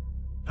guess.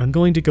 I'm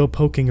going to go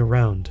poking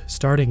around,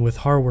 starting with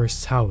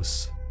Harworst's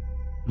house.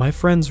 My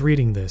friends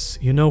reading this,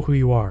 you know who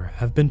you are,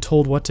 have been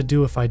told what to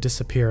do if I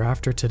disappear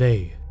after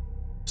today.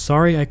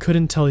 Sorry I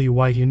couldn't tell you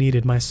why you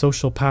needed my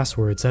social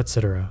passwords,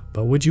 etc.,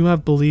 but would you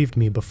have believed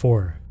me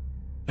before?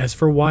 As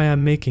for why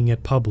I'm making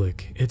it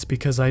public, it's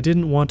because I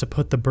didn't want to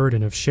put the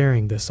burden of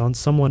sharing this on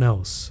someone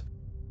else.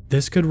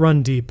 This could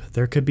run deep,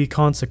 there could be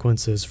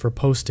consequences for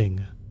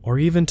posting, or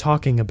even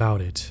talking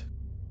about it.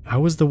 I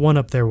was the one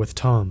up there with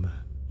Tom.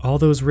 All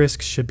those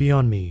risks should be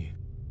on me.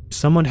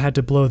 Someone had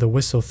to blow the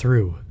whistle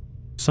through.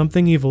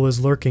 Something evil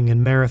is lurking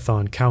in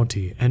Marathon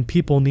County, and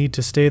people need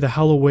to stay the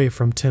hell away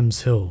from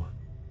Tim's Hill.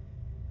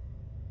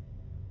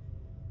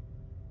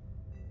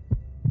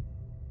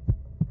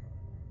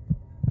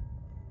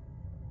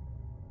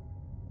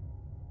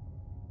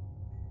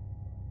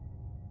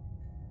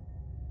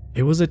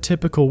 It was a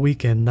typical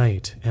weekend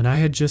night, and I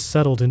had just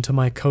settled into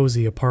my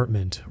cozy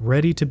apartment,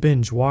 ready to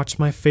binge watch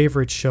my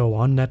favorite show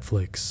on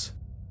Netflix.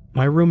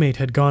 My roommate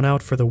had gone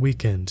out for the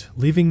weekend,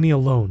 leaving me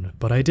alone,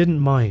 but I didn't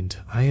mind.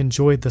 I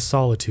enjoyed the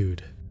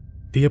solitude.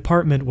 The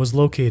apartment was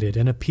located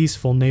in a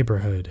peaceful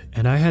neighborhood,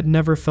 and I had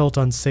never felt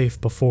unsafe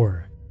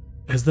before.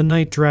 As the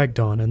night dragged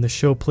on and the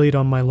show played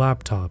on my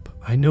laptop,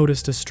 I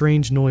noticed a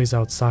strange noise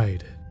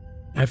outside.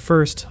 At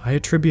first, I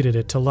attributed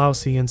it to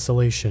lousy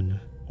insulation,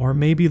 or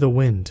maybe the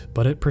wind,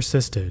 but it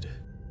persisted.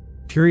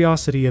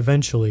 Curiosity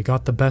eventually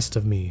got the best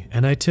of me,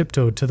 and I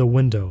tiptoed to the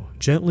window,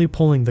 gently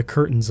pulling the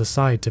curtains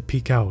aside to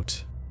peek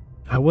out.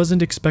 I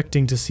wasn't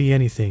expecting to see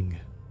anything,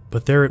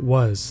 but there it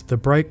was, the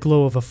bright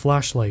glow of a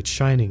flashlight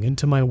shining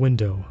into my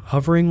window,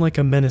 hovering like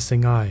a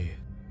menacing eye.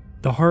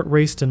 The heart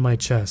raced in my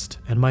chest,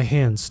 and my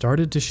hands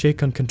started to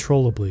shake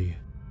uncontrollably.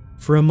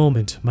 For a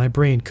moment, my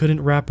brain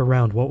couldn't wrap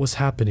around what was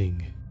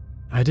happening.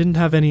 I didn't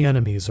have any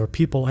enemies or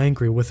people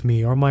angry with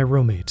me or my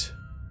roommate.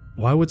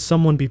 Why would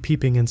someone be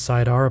peeping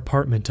inside our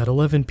apartment at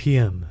 11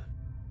 p.m.?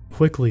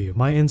 Quickly,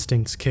 my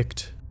instincts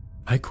kicked.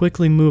 I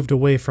quickly moved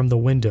away from the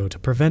window to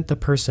prevent the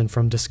person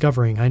from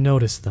discovering I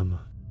noticed them.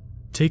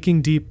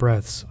 Taking deep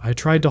breaths, I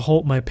tried to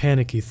halt my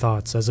panicky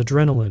thoughts as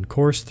adrenaline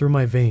coursed through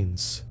my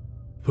veins.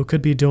 Who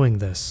could be doing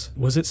this?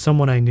 Was it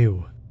someone I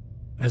knew?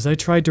 As I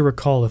tried to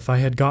recall if I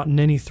had gotten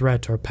any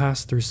threat or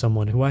passed through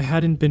someone who I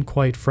hadn't been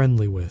quite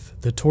friendly with,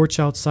 the torch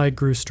outside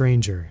grew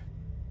stranger.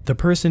 The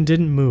person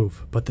didn't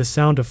move, but the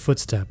sound of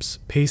footsteps,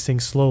 pacing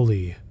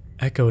slowly,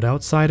 echoed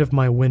outside of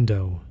my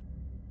window.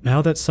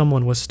 Now that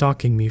someone was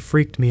stalking me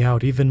freaked me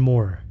out even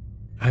more.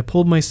 I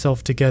pulled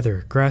myself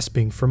together,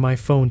 grasping for my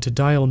phone to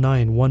dial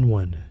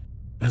 911.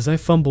 As I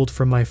fumbled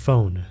for my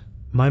phone,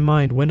 my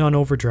mind went on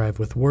overdrive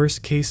with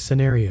worst-case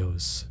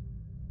scenarios.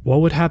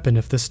 What would happen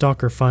if the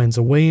stalker finds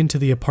a way into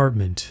the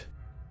apartment?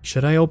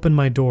 Should I open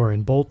my door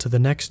and bolt to the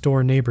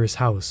next-door neighbor's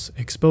house,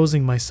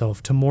 exposing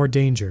myself to more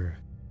danger?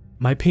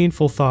 My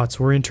painful thoughts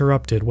were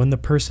interrupted when the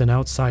person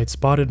outside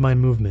spotted my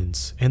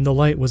movements, and the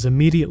light was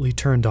immediately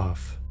turned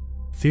off.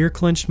 Fear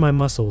clenched my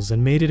muscles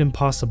and made it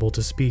impossible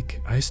to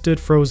speak. I stood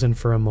frozen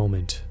for a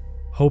moment,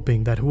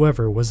 hoping that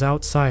whoever was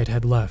outside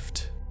had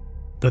left.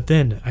 But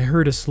then I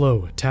heard a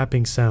slow,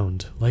 tapping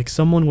sound, like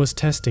someone was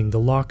testing the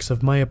locks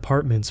of my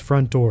apartment's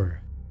front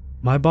door.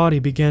 My body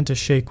began to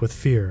shake with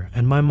fear,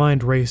 and my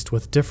mind raced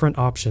with different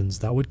options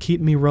that would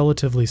keep me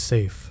relatively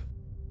safe.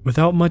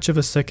 Without much of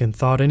a second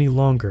thought any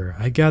longer,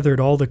 I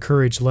gathered all the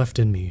courage left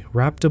in me,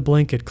 wrapped a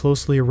blanket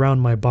closely around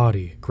my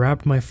body,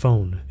 grabbed my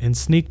phone, and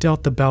sneaked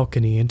out the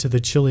balcony into the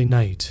chilly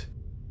night.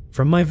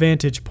 From my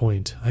vantage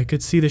point, I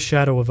could see the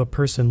shadow of a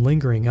person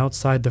lingering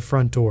outside the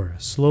front door,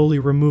 slowly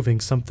removing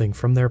something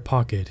from their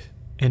pocket,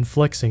 and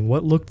flexing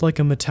what looked like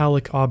a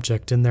metallic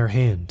object in their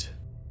hand.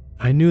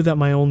 I knew that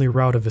my only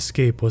route of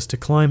escape was to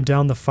climb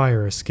down the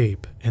fire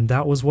escape, and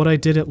that was what I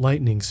did at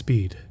lightning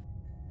speed.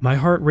 My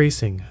heart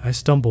racing, I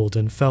stumbled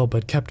and fell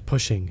but kept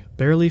pushing,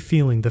 barely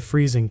feeling the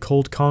freezing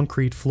cold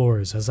concrete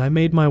floors as I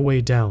made my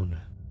way down.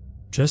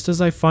 Just as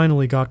I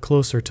finally got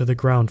closer to the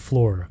ground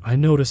floor, I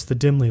noticed the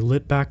dimly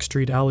lit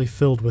backstreet alley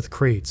filled with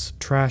crates,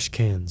 trash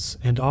cans,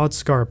 and odd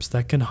scarps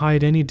that can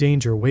hide any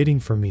danger waiting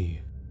for me.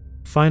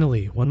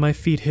 Finally, when my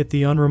feet hit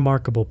the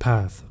unremarkable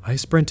path, I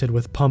sprinted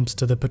with pumps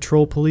to the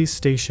patrol police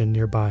station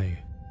nearby,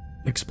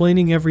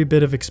 explaining every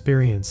bit of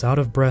experience out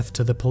of breath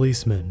to the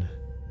policeman,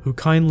 who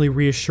kindly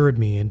reassured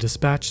me and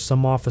dispatched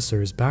some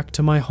officers back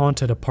to my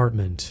haunted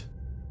apartment.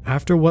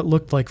 After what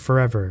looked like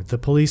forever, the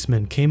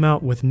policeman came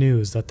out with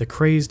news that the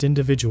crazed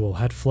individual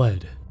had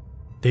fled.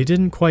 They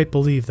didn't quite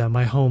believe that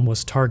my home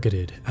was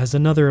targeted, as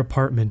another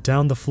apartment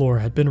down the floor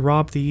had been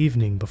robbed the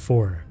evening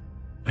before.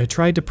 I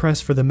tried to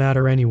press for the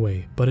matter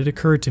anyway, but it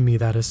occurred to me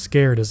that as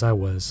scared as I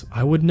was,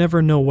 I would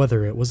never know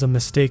whether it was a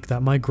mistake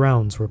that my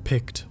grounds were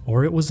picked,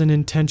 or it was an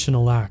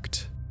intentional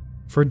act.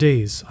 For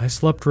days, I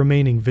slept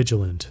remaining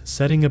vigilant,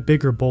 setting a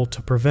bigger bolt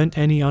to prevent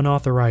any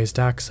unauthorized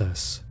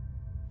access.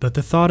 But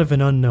the thought of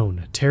an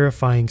unknown,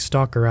 terrifying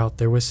stalker out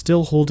there was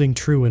still holding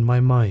true in my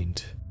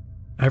mind.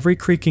 Every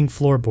creaking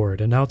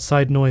floorboard and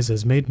outside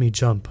noises made me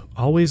jump,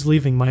 always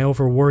leaving my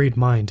over-worried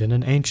mind in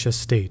an anxious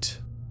state.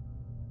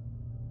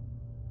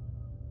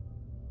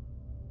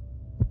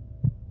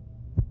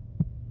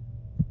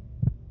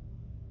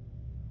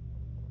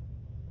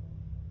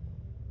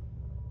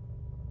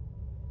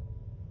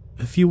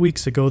 A few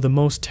weeks ago, the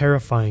most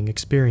terrifying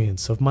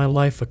experience of my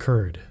life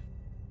occurred.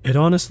 It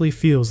honestly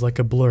feels like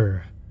a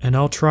blur, and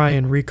I'll try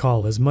and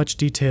recall as much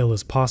detail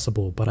as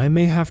possible, but I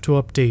may have to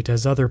update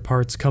as other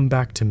parts come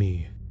back to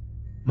me.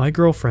 My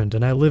girlfriend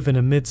and I live in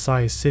a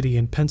mid-sized city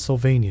in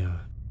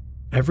Pennsylvania.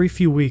 Every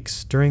few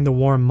weeks, during the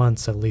warm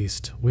months at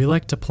least, we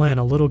like to plan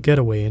a little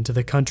getaway into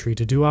the country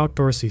to do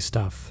outdoorsy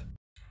stuff.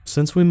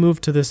 Since we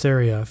moved to this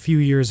area a few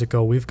years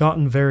ago, we've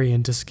gotten very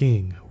into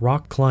skiing,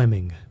 rock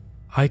climbing,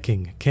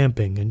 hiking,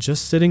 camping, and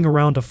just sitting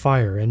around a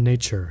fire in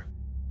nature.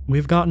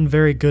 We've gotten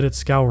very good at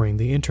scouring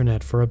the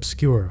internet for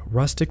obscure,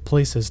 rustic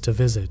places to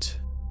visit.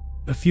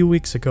 A few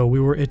weeks ago, we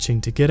were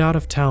itching to get out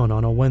of town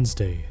on a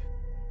Wednesday.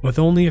 With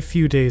only a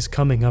few days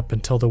coming up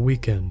until the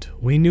weekend,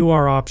 we knew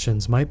our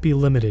options might be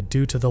limited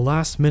due to the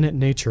last-minute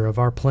nature of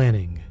our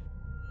planning.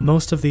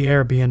 Most of the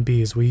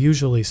Airbnbs we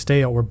usually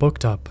stay at were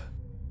booked up.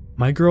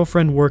 My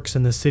girlfriend works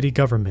in the city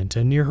government,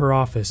 and near her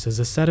office is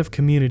a set of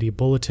community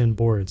bulletin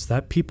boards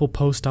that people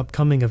post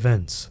upcoming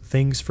events,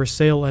 things for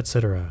sale,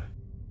 etc.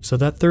 So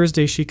that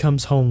Thursday she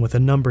comes home with a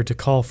number to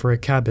call for a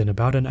cabin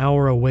about an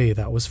hour away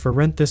that was for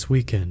rent this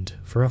weekend,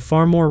 for a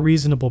far more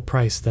reasonable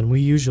price than we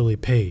usually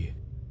pay.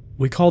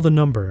 We call the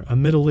number, a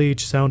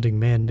middle-aged sounding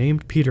man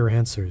named Peter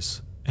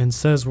answers, and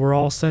says we're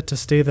all set to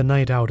stay the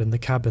night out in the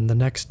cabin the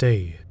next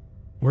day.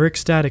 We're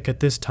ecstatic at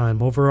this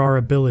time over our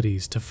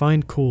abilities to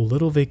find cool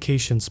little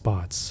vacation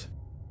spots.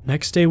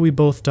 Next day we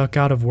both duck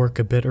out of work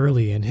a bit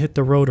early and hit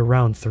the road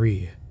around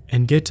 3,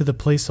 and get to the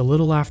place a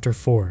little after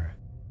 4.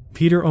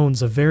 Peter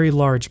owns a very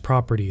large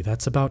property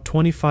that's about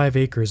 25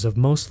 acres of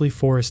mostly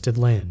forested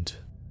land.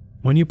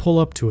 When you pull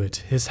up to it,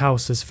 his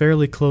house is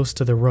fairly close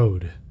to the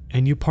road,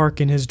 and you park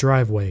in his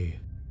driveway.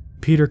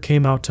 Peter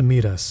came out to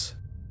meet us.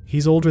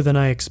 He's older than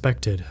I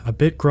expected, a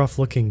bit gruff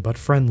looking but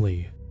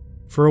friendly.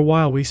 For a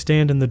while we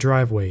stand in the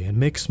driveway and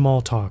make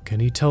small talk,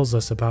 and he tells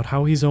us about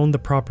how he's owned the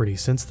property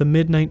since the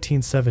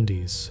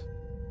mid-1970s.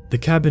 The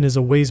cabin is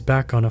a ways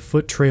back on a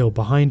foot trail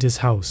behind his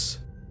house.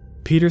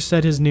 Peter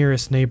said his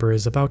nearest neighbor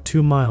is about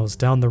 2 miles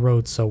down the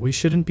road, so we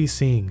shouldn't be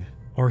seeing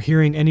or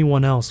hearing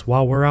anyone else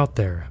while we're out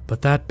there,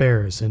 but that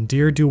bears and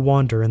deer do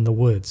wander in the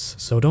woods,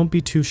 so don't be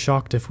too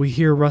shocked if we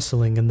hear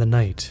rustling in the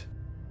night.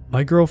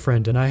 My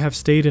girlfriend and I have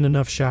stayed in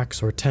enough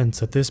shacks or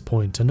tents at this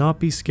point to not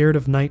be scared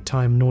of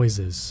nighttime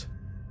noises.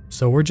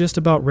 So we're just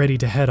about ready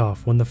to head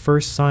off when the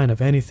first sign of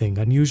anything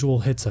unusual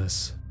hits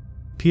us.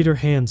 Peter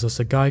hands us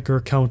a Geiger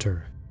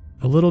counter,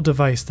 a little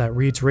device that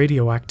reads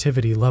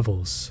radioactivity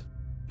levels.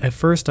 At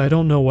first I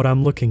don't know what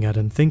I'm looking at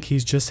and think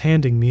he's just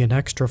handing me an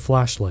extra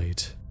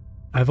flashlight.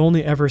 I've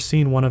only ever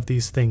seen one of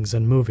these things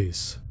in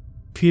movies.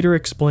 Peter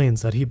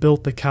explains that he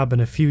built the cabin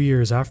a few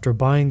years after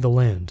buying the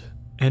land,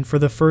 and for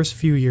the first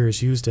few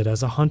years used it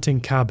as a hunting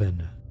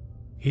cabin.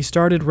 He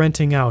started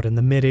renting out in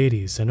the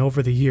mid-80s and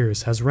over the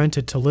years has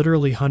rented to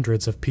literally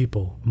hundreds of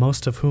people,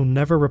 most of whom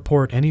never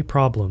report any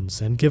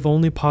problems and give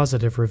only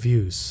positive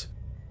reviews.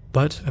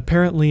 But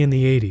apparently in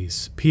the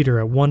 80s, Peter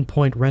at one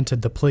point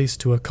rented the place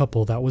to a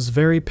couple that was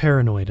very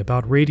paranoid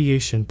about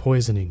radiation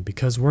poisoning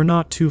because we're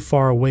not too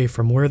far away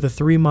from where the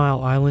 3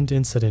 Mile Island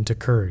incident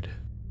occurred.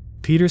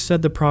 Peter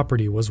said the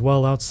property was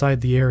well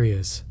outside the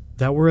areas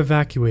that were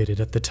evacuated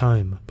at the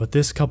time, but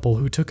this couple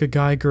who took a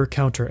Geiger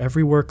counter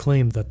everywhere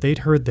claimed that they'd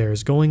heard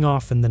theirs going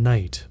off in the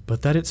night,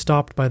 but that it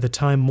stopped by the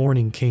time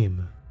morning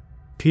came.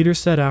 Peter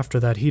said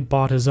after that he'd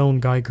bought his own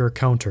Geiger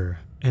counter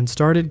and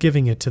started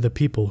giving it to the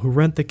people who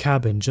rent the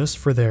cabin just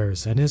for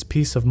theirs and his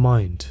peace of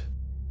mind.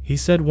 He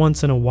said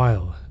once in a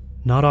while,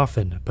 not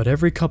often, but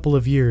every couple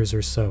of years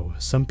or so,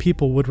 some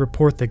people would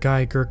report the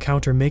Geiger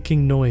counter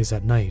making noise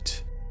at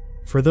night.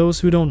 For those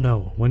who don't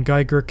know, when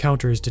Geiger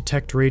counters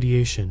detect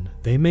radiation,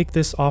 they make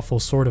this awful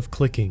sort of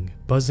clicking,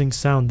 buzzing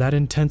sound that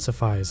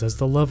intensifies as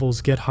the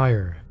levels get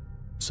higher.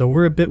 So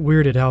we're a bit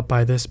weirded out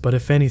by this, but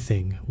if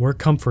anything, we're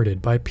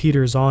comforted by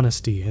Peter's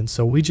honesty, and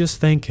so we just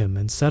thank him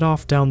and set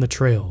off down the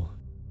trail.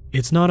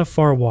 It's not a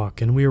far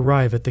walk and we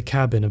arrive at the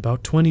cabin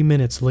about 20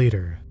 minutes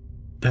later.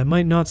 That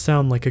might not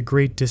sound like a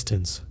great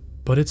distance,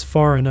 but it's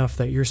far enough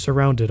that you're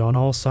surrounded on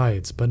all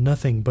sides but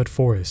nothing but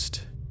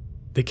forest.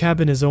 The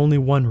cabin is only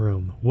one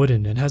room,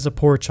 wooden, and has a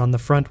porch on the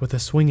front with a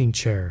swinging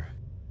chair.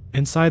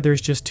 Inside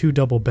there's just 2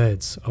 double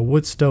beds, a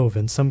wood stove,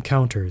 and some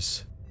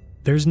counters.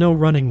 There's no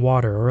running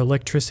water or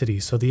electricity,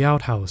 so the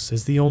outhouse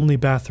is the only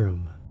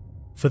bathroom.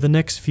 For the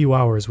next few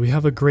hours we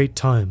have a great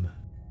time.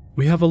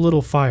 We have a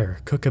little fire,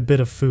 cook a bit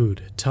of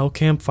food, tell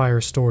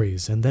campfire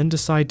stories, and then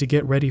decide to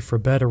get ready for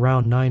bed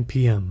around 9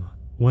 p.m.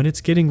 when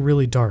it's getting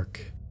really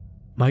dark.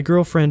 My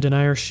girlfriend and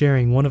I are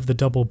sharing one of the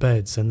double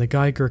beds, and the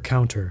Geiger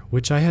counter,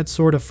 which I had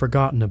sort of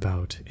forgotten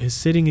about, is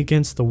sitting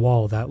against the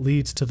wall that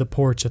leads to the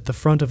porch at the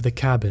front of the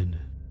cabin.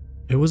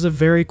 It was a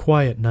very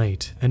quiet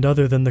night, and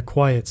other than the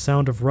quiet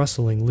sound of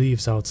rustling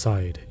leaves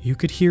outside, you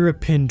could hear a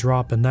pin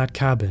drop in that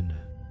cabin.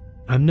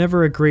 I'm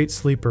never a great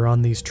sleeper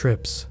on these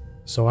trips,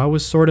 so I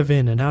was sort of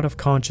in and out of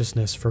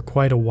consciousness for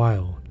quite a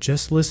while,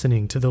 just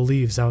listening to the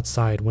leaves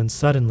outside when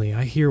suddenly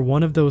I hear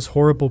one of those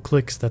horrible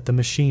clicks that the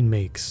machine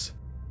makes.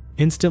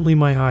 Instantly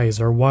my eyes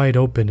are wide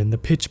open in the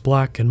pitch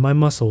black and my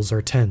muscles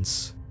are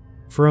tense.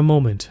 For a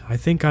moment, I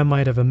think I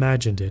might have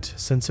imagined it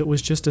since it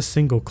was just a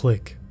single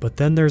click, but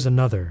then there's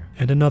another,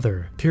 and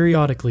another,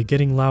 periodically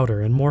getting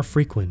louder and more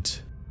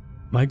frequent.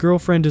 My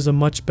girlfriend is a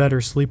much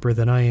better sleeper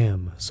than I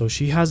am, so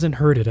she hasn't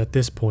heard it at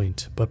this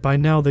point, but by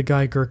now the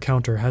Geiger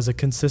counter has a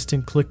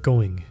consistent click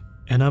going,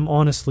 and I'm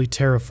honestly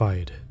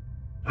terrified.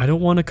 I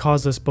don't want to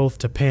cause us both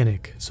to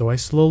panic, so I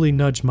slowly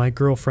nudge my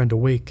girlfriend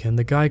awake, and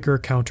the Geiger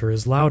counter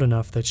is loud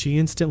enough that she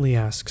instantly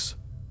asks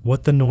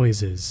what the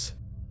noise is.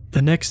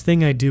 The next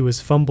thing I do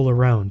is fumble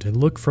around and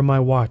look for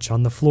my watch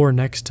on the floor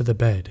next to the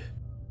bed.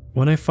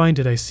 When I find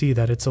it, I see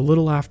that it's a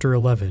little after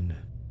 11.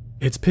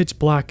 It's pitch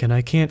black and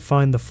I can't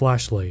find the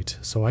flashlight,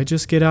 so I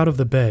just get out of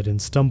the bed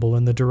and stumble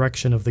in the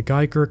direction of the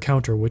Geiger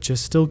counter, which is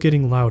still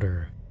getting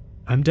louder.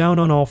 I'm down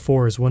on all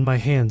fours when my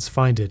hands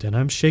find it, and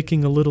I'm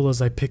shaking a little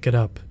as I pick it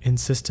up,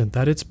 insistent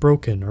that it's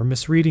broken or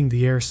misreading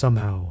the air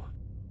somehow.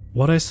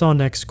 What I saw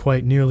next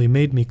quite nearly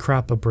made me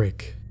crap a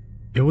brick.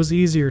 It was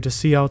easier to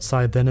see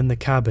outside than in the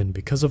cabin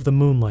because of the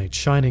moonlight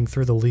shining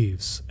through the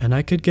leaves, and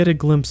I could get a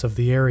glimpse of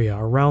the area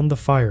around the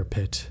fire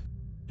pit.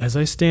 As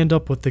I stand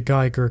up with the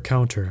Geiger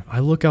counter, I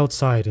look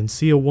outside and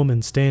see a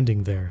woman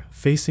standing there,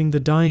 facing the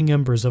dying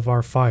embers of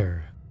our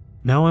fire.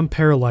 Now I'm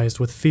paralyzed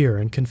with fear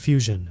and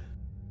confusion.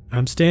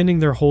 I'm standing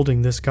there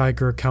holding this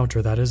Geiger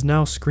counter that is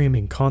now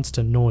screaming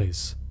constant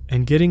noise,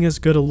 and getting as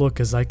good a look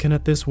as I can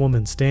at this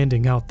woman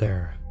standing out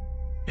there.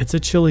 It's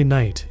a chilly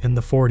night in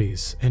the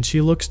 40s, and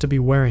she looks to be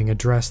wearing a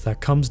dress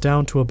that comes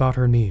down to about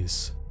her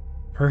knees.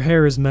 Her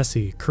hair is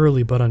messy,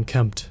 curly but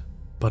unkempt,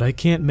 but I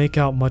can't make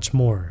out much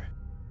more.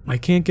 I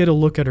can't get a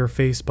look at her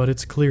face, but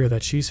it's clear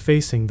that she's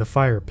facing the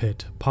fire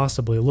pit,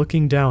 possibly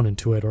looking down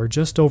into it or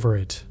just over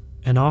it,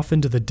 and off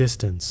into the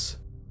distance.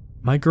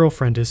 My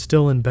girlfriend is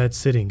still in bed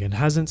sitting and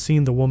hasn't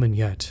seen the woman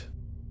yet.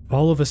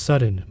 All of a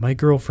sudden, my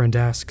girlfriend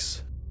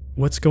asks,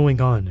 "What's going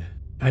on?"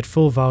 at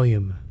full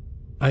volume.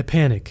 I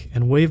panic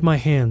and wave my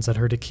hands at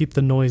her to keep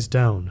the noise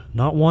down,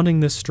 not wanting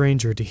this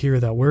stranger to hear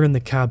that we're in the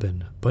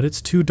cabin, but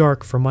it's too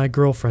dark for my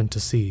girlfriend to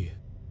see.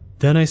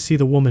 Then I see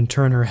the woman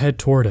turn her head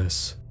toward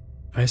us.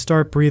 I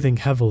start breathing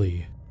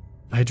heavily.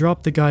 I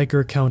drop the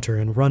Geiger counter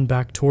and run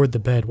back toward the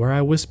bed, where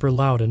I whisper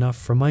loud enough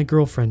for my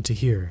girlfriend to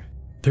hear,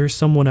 "There's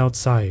someone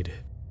outside."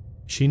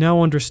 She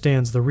now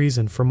understands the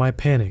reason for my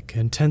panic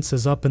and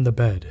tenses up in the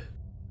bed.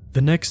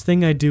 The next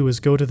thing I do is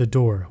go to the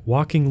door,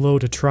 walking low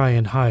to try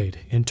and hide,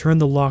 and turn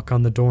the lock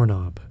on the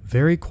doorknob,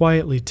 very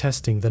quietly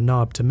testing the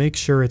knob to make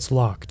sure it's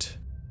locked.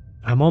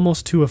 I'm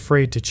almost too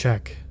afraid to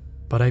check,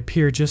 but I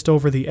peer just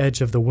over the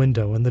edge of the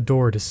window and the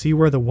door to see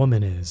where the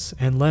woman is,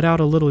 and let out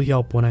a little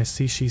yelp when I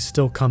see she's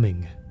still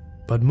coming,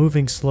 but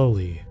moving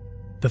slowly.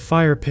 The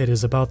fire pit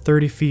is about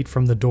 30 feet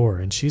from the door,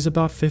 and she's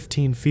about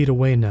 15 feet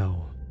away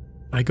now.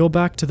 I go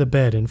back to the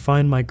bed and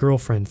find my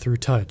girlfriend through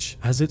touch,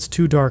 as it's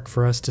too dark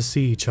for us to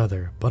see each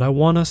other, but I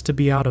want us to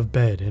be out of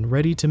bed and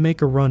ready to make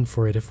a run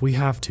for it if we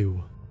have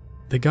to.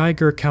 The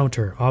Geiger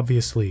counter,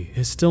 obviously,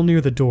 is still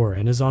near the door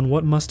and is on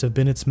what must have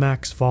been its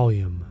max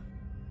volume.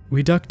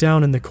 We duck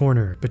down in the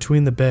corner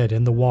between the bed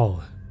and the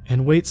wall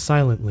and wait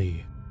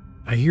silently.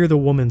 I hear the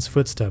woman's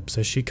footsteps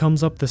as she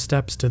comes up the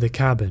steps to the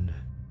cabin.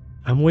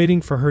 I'm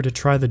waiting for her to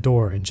try the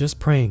door and just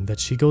praying that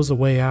she goes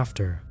away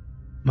after.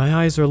 My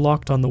eyes are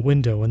locked on the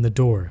window and the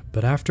door,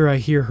 but after I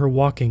hear her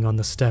walking on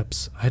the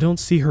steps, I don't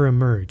see her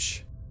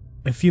emerge.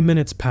 A few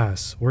minutes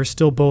pass, we're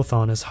still both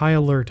on as high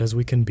alert as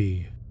we can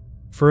be.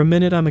 For a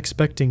minute I'm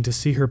expecting to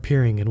see her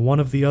peering in one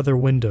of the other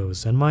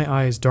windows, and my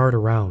eyes dart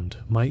around.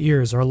 My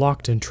ears are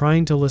locked in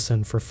trying to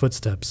listen for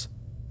footsteps,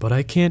 but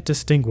I can't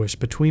distinguish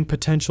between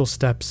potential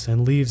steps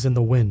and leaves in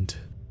the wind.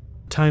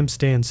 Time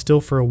stands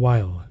still for a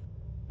while.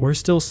 We're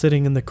still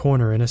sitting in the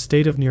corner in a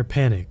state of near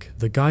panic,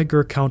 the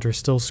Geiger counter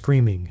still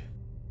screaming.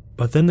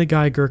 But then the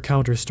Geiger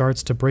counter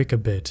starts to break a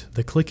bit,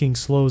 the clicking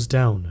slows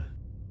down.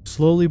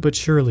 Slowly but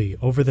surely,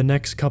 over the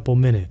next couple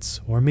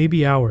minutes, or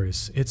maybe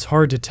hours, it's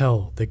hard to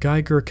tell, the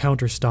Geiger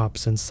counter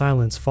stops and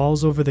silence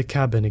falls over the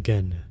cabin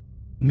again.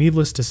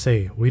 Needless to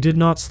say, we did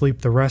not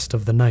sleep the rest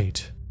of the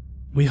night.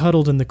 We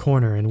huddled in the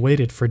corner and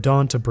waited for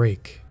dawn to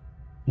break.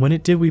 When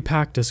it did, we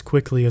packed as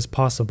quickly as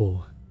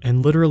possible,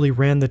 and literally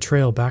ran the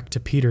trail back to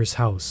Peter's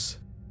house.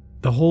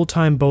 The whole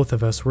time both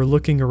of us were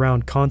looking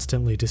around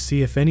constantly to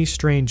see if any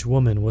strange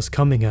woman was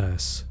coming at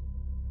us.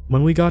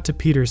 When we got to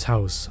Peter's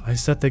house, I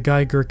set the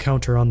Geiger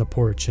counter on the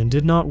porch and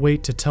did not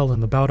wait to tell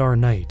him about our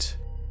night.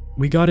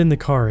 We got in the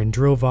car and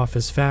drove off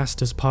as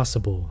fast as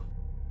possible.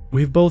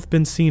 We've both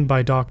been seen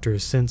by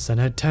doctors since and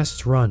had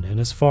tests run, and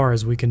as far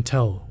as we can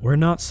tell, we're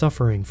not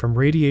suffering from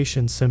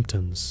radiation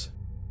symptoms.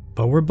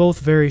 But we're both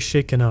very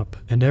shaken up,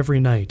 and every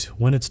night,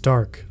 when it's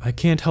dark, I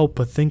can't help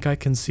but think I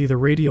can see the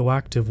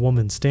radioactive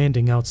woman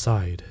standing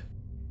outside.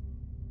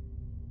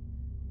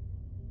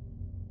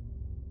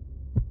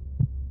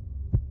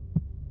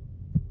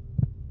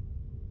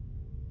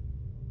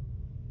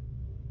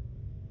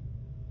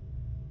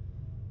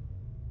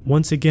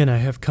 Once again, I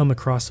have come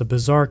across a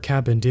bizarre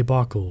cabin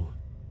debacle.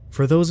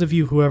 For those of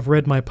you who have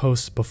read my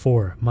posts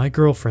before, my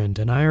girlfriend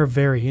and I are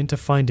very into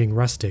finding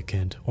rustic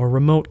or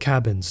remote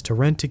cabins to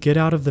rent to get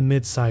out of the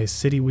mid-sized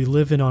city we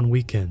live in on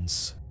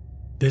weekends.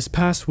 This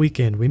past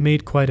weekend we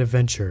made quite a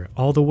venture,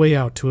 all the way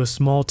out to a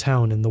small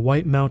town in the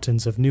White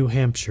Mountains of New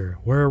Hampshire,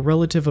 where a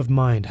relative of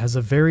mine has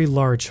a very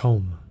large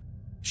home.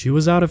 She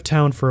was out of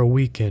town for a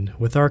weekend,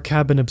 with our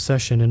cabin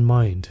obsession in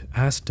mind,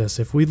 asked us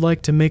if we'd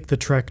like to make the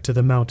trek to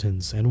the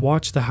mountains and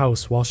watch the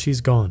house while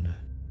she's gone.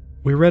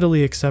 We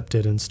readily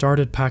accepted and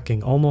started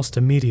packing almost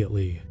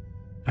immediately.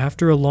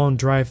 After a long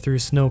drive through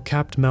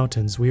snow-capped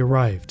mountains, we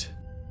arrived.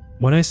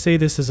 When I say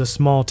this is a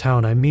small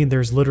town, I mean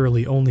there's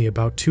literally only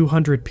about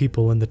 200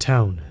 people in the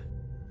town.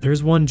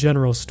 There's one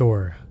general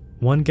store,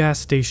 one gas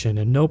station,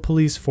 and no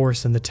police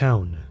force in the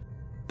town.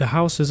 The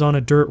house is on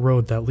a dirt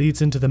road that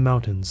leads into the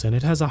mountains, and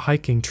it has a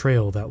hiking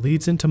trail that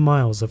leads into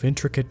miles of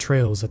intricate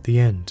trails at the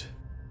end.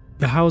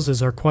 The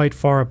houses are quite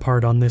far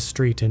apart on this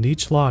street, and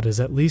each lot is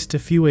at least a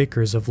few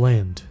acres of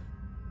land.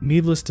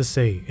 Needless to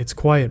say, it's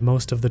quiet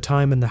most of the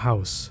time in the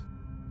house.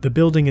 The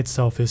building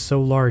itself is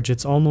so large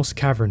it's almost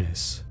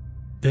cavernous.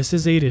 This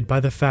is aided by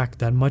the fact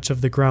that much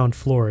of the ground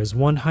floor is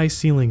one high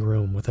ceiling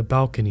room with a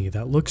balcony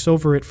that looks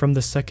over it from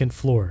the second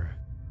floor.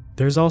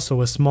 There's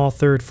also a small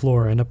third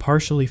floor and a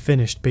partially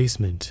finished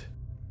basement.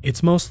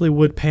 It's mostly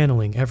wood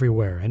paneling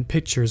everywhere and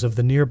pictures of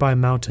the nearby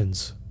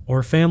mountains,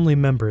 or family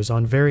members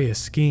on various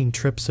skiing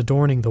trips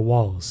adorning the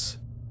walls.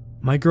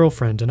 My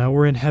girlfriend and I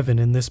were in heaven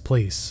in this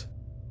place.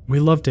 We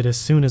loved it as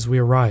soon as we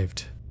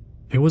arrived.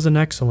 It was an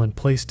excellent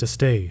place to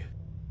stay.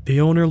 The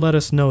owner let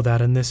us know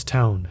that in this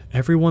town,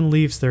 everyone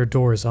leaves their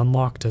doors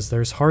unlocked as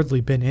there's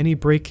hardly been any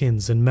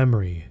break-ins in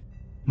memory.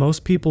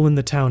 Most people in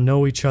the town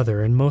know each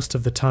other, and most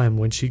of the time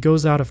when she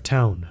goes out of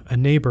town, a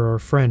neighbor or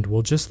friend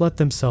will just let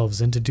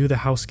themselves in to do the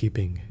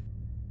housekeeping.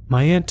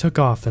 My aunt took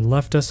off and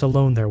left us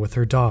alone there with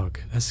her dog,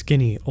 a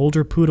skinny,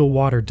 older poodle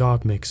water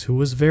dog mix who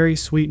was very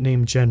sweet,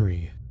 named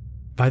Jenry.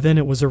 By then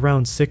it was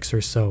around 6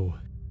 or so.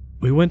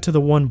 We went to the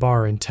one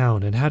bar in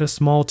town and had a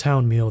small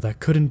town meal that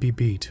couldn't be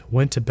beat,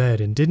 went to bed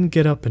and didn't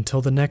get up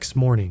until the next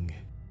morning.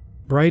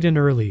 Bright and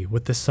early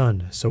with the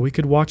sun, so we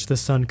could watch the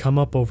sun come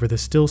up over the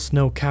still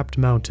snow-capped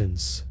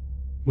mountains.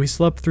 We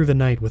slept through the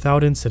night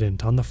without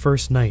incident on the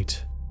first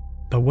night.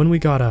 But when we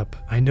got up,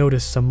 I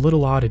noticed some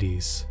little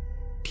oddities.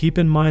 Keep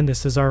in mind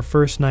this is our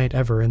first night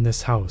ever in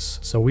this house,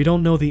 so we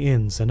don't know the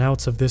ins and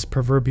outs of this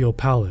proverbial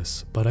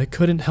palace, but I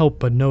couldn't help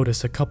but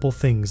notice a couple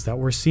things that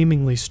were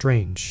seemingly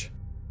strange.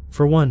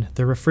 For one,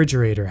 the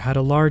refrigerator had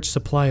a large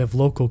supply of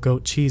local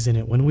goat cheese in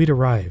it when we'd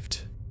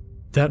arrived.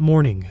 That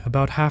morning,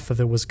 about half of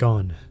it was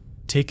gone.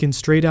 Taken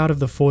straight out of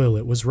the foil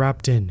it was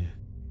wrapped in.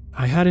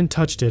 I hadn't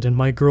touched it, and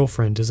my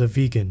girlfriend is a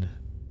vegan,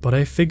 but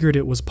I figured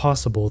it was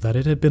possible that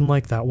it had been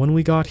like that when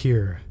we got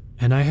here,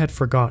 and I had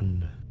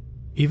forgotten.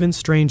 Even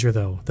stranger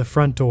though, the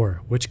front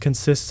door, which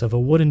consists of a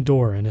wooden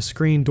door and a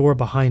screen door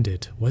behind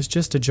it, was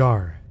just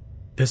ajar.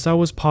 This I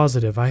was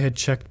positive I had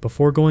checked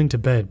before going to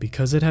bed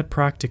because it had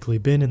practically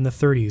been in the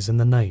 30s in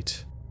the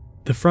night.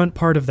 The front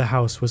part of the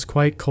house was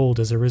quite cold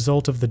as a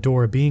result of the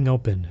door being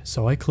open,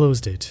 so I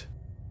closed it.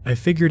 I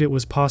figured it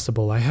was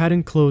possible I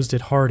hadn't closed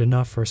it hard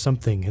enough or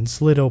something and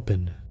slid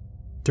open.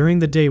 During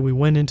the day we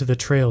went into the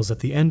trails at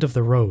the end of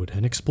the road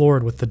and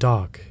explored with the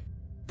dog.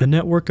 The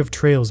network of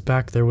trails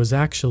back there was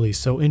actually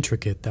so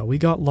intricate that we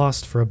got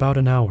lost for about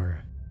an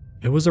hour.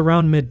 It was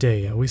around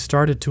midday and we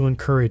started to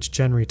encourage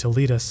Jenry to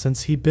lead us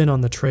since he'd been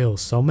on the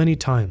trails so many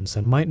times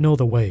and might know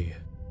the way.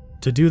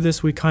 To do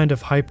this we kind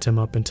of hyped him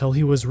up until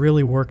he was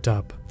really worked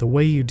up, the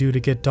way you do to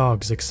get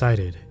dogs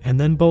excited, and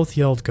then both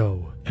yelled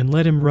go, and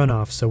let him run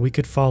off so we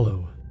could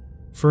follow.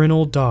 For an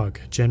old dog,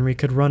 Jenry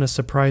could run a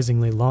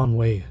surprisingly long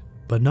way,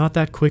 but not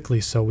that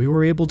quickly, so we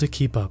were able to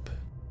keep up.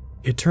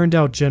 It turned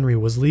out Jenry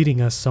was leading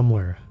us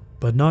somewhere,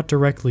 but not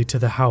directly to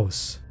the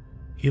house.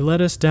 He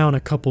led us down a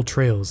couple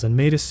trails and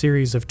made a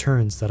series of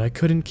turns that I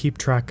couldn't keep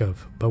track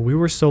of, but we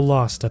were so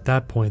lost at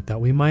that point that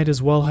we might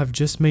as well have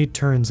just made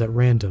turns at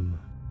random.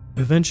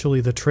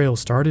 Eventually the trail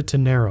started to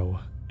narrow,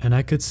 and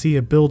I could see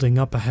a building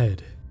up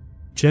ahead.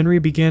 Jenry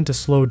began to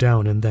slow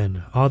down and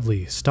then,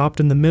 oddly, stopped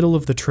in the middle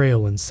of the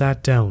trail and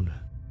sat down.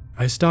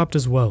 I stopped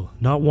as well,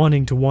 not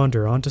wanting to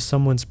wander onto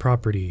someone's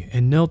property,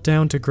 and knelt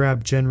down to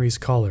grab Jenry's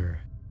collar.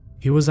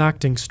 He was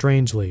acting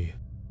strangely.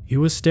 He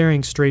was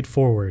staring straight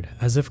forward,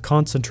 as if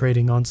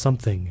concentrating on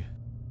something.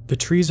 The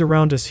trees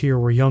around us here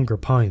were younger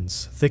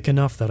pines, thick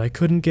enough that I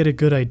couldn't get a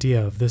good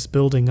idea of this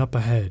building up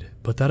ahead,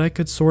 but that I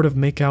could sort of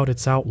make out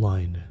its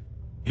outline.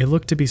 It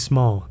looked to be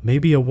small,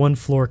 maybe a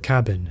one-floor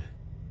cabin.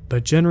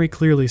 But Jenry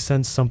clearly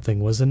sensed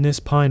something was in this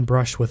pine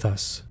brush with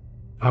us.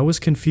 I was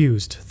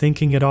confused,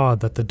 thinking it odd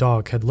that the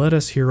dog had led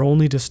us here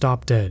only to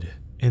stop dead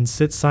and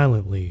sit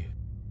silently.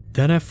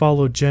 Then I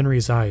followed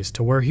Jenry's eyes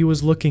to where he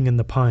was looking in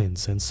the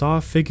pines and saw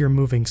a figure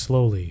moving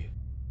slowly.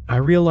 I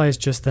realized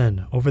just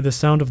then, over the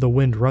sound of the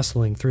wind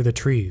rustling through the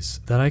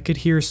trees, that I could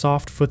hear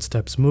soft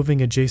footsteps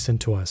moving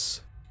adjacent to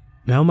us.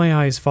 Now my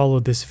eyes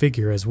followed this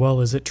figure as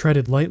well as it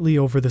treaded lightly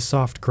over the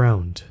soft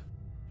ground.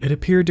 It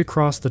appeared to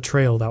cross the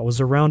trail that was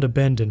around a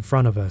bend in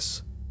front of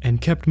us, and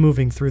kept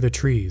moving through the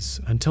trees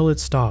until it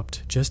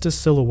stopped, just a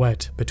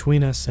silhouette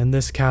between us and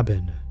this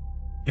cabin.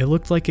 It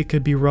looked like it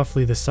could be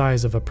roughly the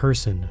size of a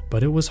person,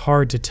 but it was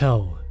hard to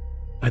tell.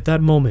 At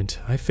that moment,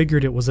 I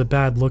figured it was a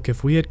bad look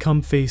if we had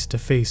come face to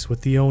face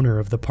with the owner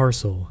of the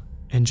parcel,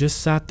 and just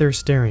sat there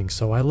staring,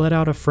 so I let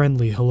out a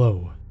friendly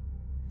hello.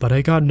 But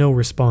I got no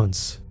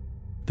response.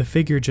 The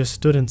figure just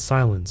stood in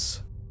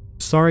silence.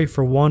 "Sorry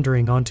for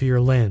wandering onto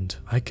your land,"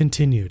 I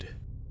continued.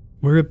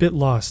 "We're a bit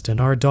lost and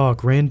our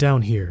dog ran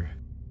down here."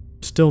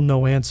 Still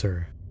no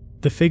answer.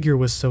 The figure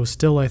was so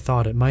still I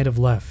thought it might have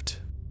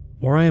left.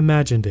 Or I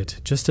imagined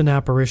it, just an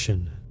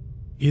apparition.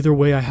 Either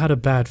way, I had a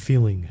bad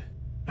feeling.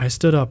 I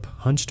stood up,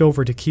 hunched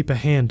over to keep a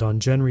hand on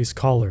Jenry's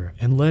collar,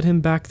 and led him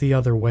back the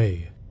other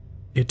way.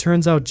 It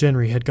turns out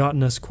Jenry had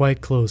gotten us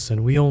quite close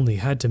and we only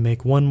had to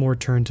make one more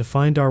turn to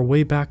find our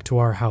way back to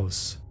our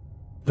house.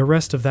 The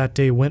rest of that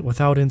day went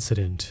without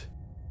incident.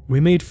 We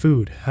made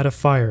food, had a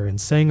fire, and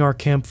sang our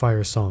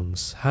campfire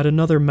songs, had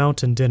another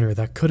mountain dinner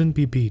that couldn't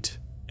be beat,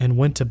 and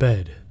went to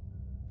bed.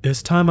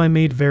 This time I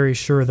made very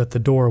sure that the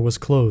door was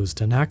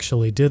closed and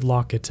actually did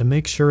lock it to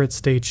make sure it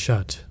stayed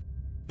shut.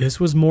 This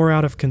was more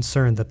out of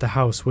concern that the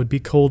house would be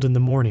cold in the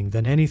morning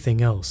than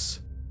anything else.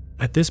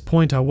 At this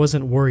point I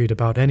wasn't worried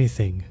about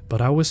anything,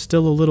 but I was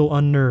still a little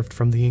unnerved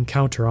from the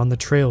encounter on the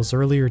trails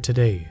earlier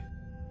today.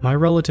 My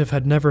relative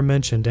had never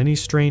mentioned any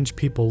strange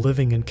people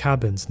living in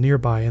cabins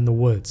nearby in the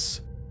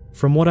woods.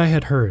 From what I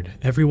had heard,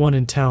 everyone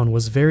in town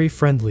was very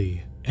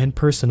friendly and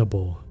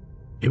personable.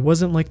 It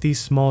wasn't like these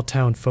small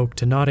town folk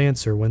to not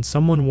answer when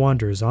someone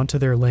wanders onto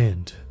their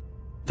land.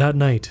 That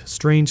night,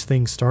 strange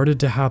things started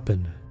to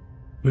happen.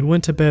 We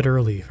went to bed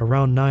early,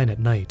 around 9 at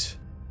night.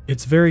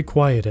 It's very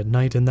quiet at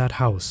night in that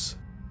house.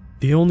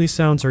 The only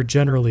sounds are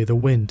generally the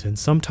wind and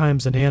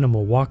sometimes an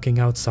animal walking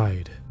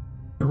outside.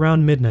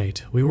 Around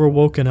midnight, we were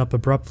woken up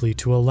abruptly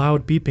to a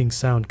loud beeping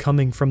sound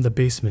coming from the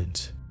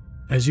basement.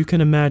 As you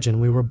can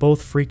imagine, we were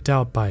both freaked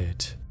out by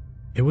it.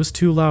 It was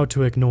too loud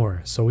to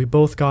ignore, so we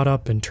both got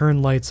up and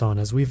turned lights on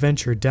as we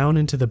ventured down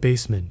into the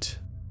basement.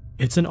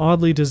 It's an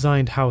oddly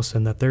designed house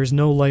in that there's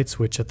no light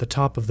switch at the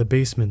top of the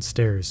basement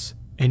stairs,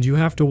 and you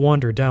have to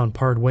wander down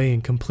part way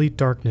in complete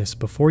darkness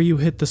before you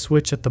hit the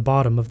switch at the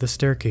bottom of the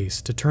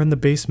staircase to turn the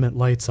basement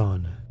lights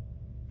on.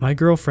 My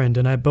girlfriend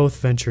and I both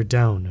ventured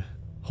down,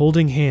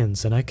 holding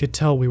hands, and I could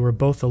tell we were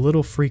both a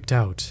little freaked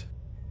out.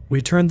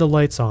 We turned the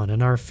lights on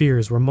and our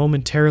fears were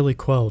momentarily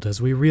quelled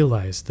as we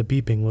realized the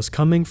beeping was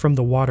coming from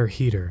the water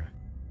heater.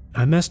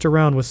 I messed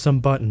around with some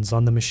buttons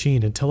on the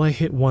machine until I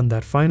hit one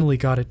that finally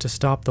got it to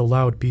stop the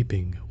loud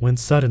beeping, when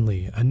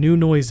suddenly a new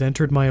noise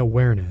entered my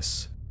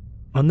awareness.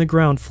 On the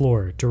ground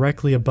floor,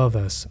 directly above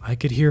us, I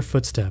could hear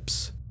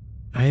footsteps.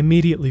 I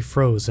immediately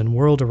froze and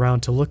whirled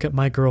around to look at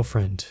my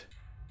girlfriend.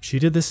 She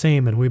did the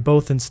same and we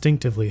both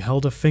instinctively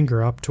held a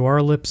finger up to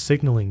our lips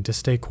signaling to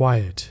stay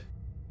quiet.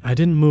 I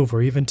didn't move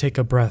or even take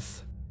a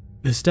breath.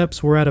 The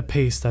steps were at a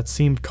pace that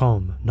seemed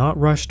calm, not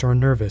rushed or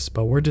nervous,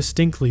 but were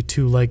distinctly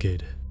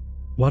two-legged.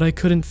 What I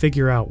couldn't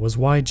figure out was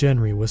why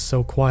Jenry was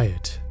so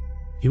quiet.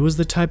 He was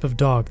the type of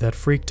dog that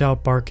freaked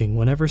out barking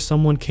whenever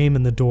someone came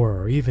in the door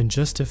or even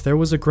just if there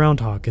was a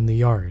groundhog in the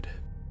yard.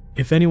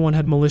 If anyone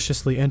had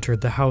maliciously entered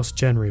the house,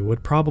 Jenry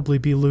would probably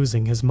be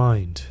losing his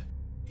mind.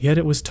 Yet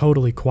it was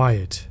totally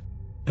quiet.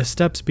 The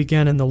steps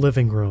began in the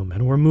living room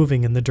and were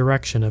moving in the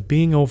direction of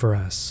being over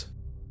us.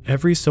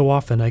 Every so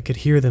often I could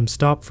hear them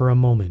stop for a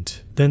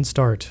moment, then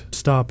start,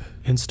 stop,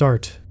 and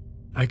start.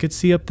 I could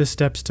see up the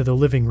steps to the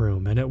living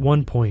room and at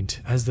one point,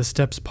 as the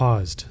steps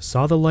paused,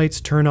 saw the lights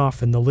turn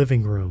off in the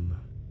living room.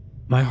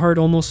 My heart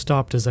almost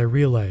stopped as I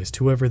realized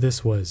whoever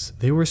this was,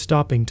 they were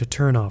stopping to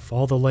turn off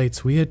all the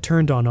lights we had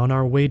turned on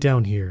our way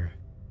down here.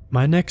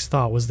 My next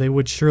thought was they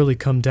would surely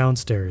come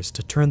downstairs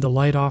to turn the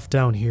light off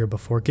down here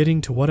before getting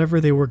to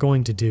whatever they were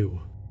going to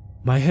do.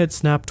 My head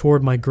snapped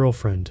toward my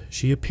girlfriend.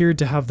 She appeared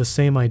to have the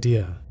same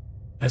idea.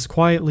 As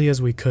quietly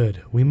as we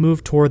could, we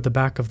moved toward the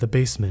back of the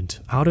basement,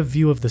 out of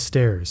view of the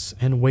stairs,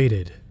 and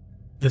waited.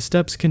 The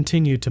steps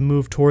continued to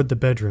move toward the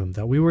bedroom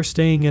that we were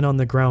staying in on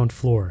the ground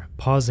floor,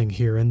 pausing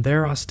here and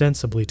there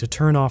ostensibly to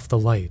turn off the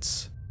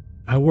lights.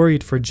 I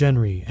worried for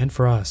Jenry and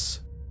for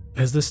us.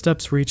 As the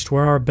steps reached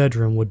where our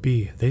bedroom would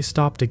be, they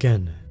stopped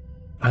again.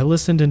 I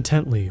listened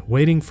intently,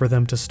 waiting for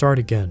them to start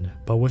again,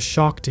 but was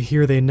shocked to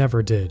hear they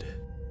never did.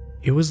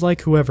 It was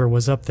like whoever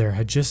was up there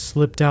had just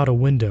slipped out a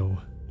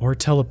window, or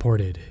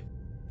teleported.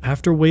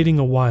 After waiting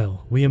a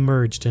while, we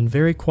emerged and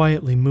very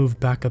quietly moved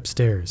back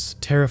upstairs,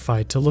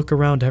 terrified to look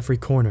around every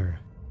corner.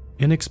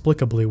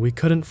 Inexplicably, we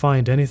couldn't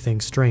find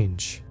anything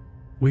strange.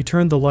 We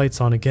turned the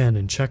lights on again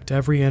and checked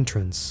every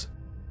entrance.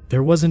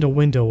 There wasn't a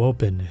window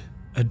open,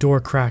 a door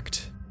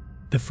cracked.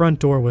 The front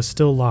door was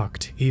still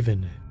locked,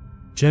 even.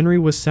 Jenry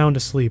was sound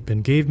asleep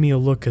and gave me a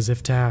look as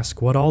if to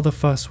ask what all the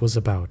fuss was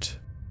about.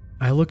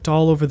 I looked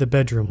all over the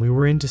bedroom we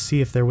were in to see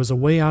if there was a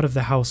way out of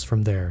the house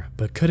from there,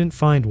 but couldn't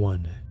find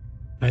one.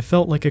 I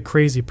felt like a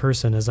crazy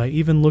person as I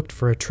even looked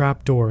for a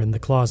trap door in the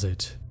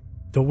closet.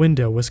 The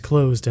window was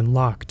closed and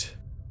locked.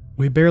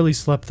 We barely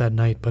slept that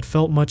night but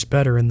felt much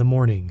better in the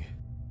morning.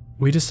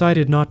 We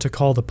decided not to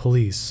call the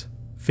police,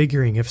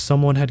 figuring if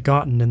someone had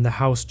gotten in the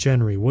house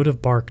Jenry would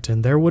have barked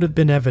and there would have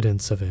been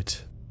evidence of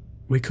it.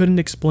 We couldn't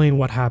explain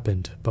what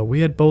happened, but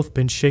we had both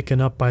been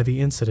shaken up by the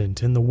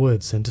incident in the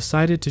woods and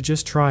decided to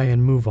just try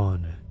and move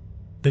on.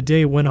 The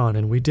day went on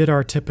and we did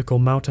our typical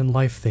mountain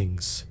life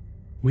things.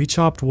 We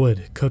chopped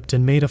wood, cooked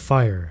and made a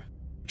fire,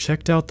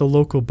 checked out the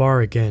local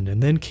bar again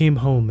and then came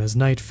home as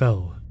night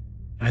fell.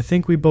 I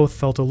think we both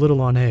felt a little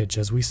on edge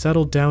as we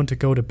settled down to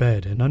go to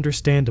bed, and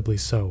understandably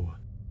so.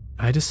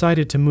 I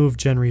decided to move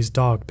Jenry's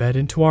dog bed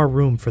into our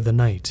room for the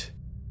night.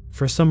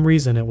 For some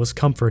reason it was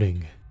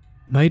comforting.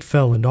 Night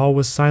fell and all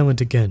was silent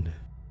again.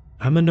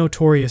 I'm a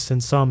notorious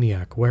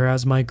insomniac,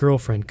 whereas my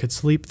girlfriend could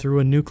sleep through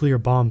a nuclear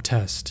bomb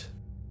test.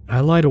 I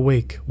lied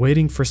awake,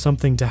 waiting for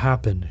something to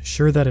happen,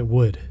 sure that it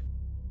would.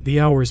 The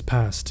hours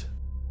passed.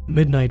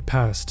 Midnight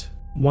passed.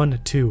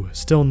 1, 2,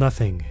 still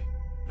nothing.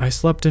 I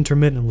slept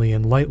intermittently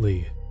and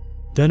lightly.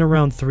 Then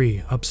around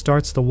 3, up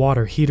starts the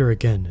water heater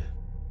again.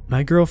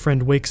 My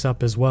girlfriend wakes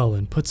up as well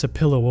and puts a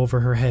pillow over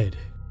her head.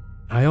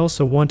 I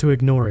also want to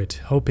ignore it,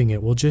 hoping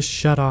it will just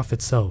shut off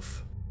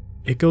itself.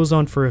 It goes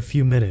on for a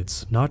few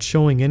minutes, not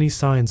showing any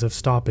signs of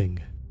stopping.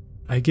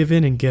 I give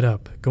in and get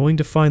up, going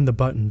to find the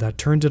button that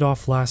turned it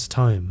off last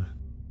time.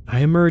 I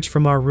emerge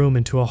from our room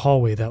into a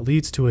hallway that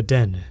leads to a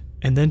den,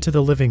 and then to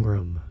the living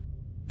room.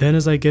 Then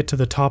as I get to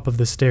the top of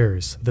the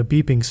stairs, the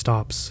beeping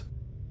stops.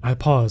 I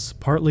pause,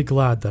 partly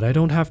glad that I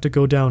don't have to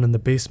go down in the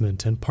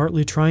basement and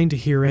partly trying to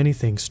hear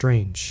anything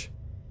strange.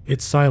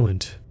 It's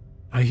silent.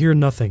 I hear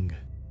nothing.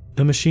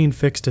 The machine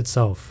fixed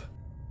itself.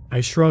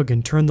 I shrug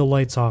and turn the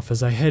lights off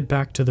as I head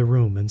back to the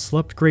room and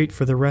slept great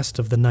for the rest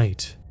of the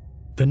night.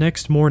 The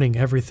next morning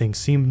everything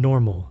seemed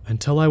normal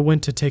until I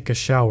went to take a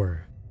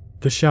shower.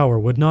 The shower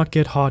would not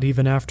get hot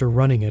even after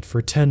running it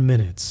for 10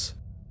 minutes.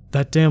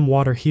 That damn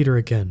water heater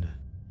again.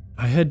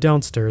 I head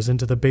downstairs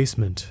into the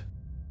basement.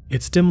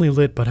 It's dimly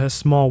lit but has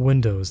small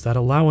windows that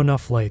allow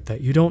enough light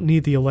that you don't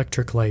need the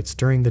electric lights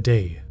during the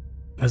day.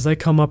 As I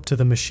come up to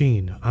the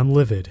machine, I'm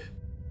livid.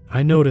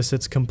 I notice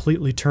it's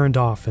completely turned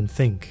off and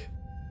think,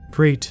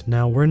 great,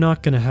 now we're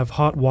not gonna have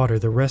hot water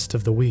the rest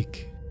of the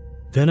week.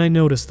 Then I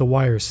notice the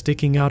wires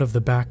sticking out of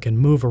the back and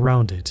move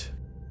around it.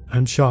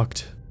 I'm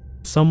shocked.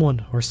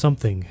 Someone or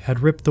something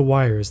had ripped the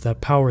wires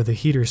that power the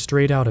heater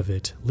straight out of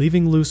it,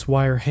 leaving loose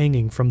wire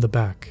hanging from the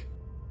back.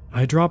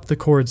 I dropped the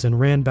cords and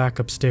ran back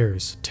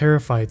upstairs,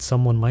 terrified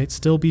someone might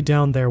still be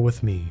down there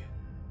with me.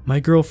 My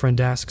girlfriend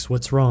asks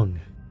what's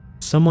wrong.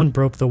 Someone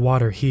broke the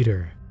water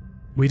heater.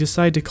 We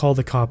decide to call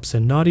the cops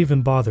and not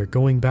even bother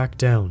going back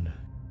down.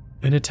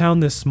 In a town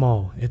this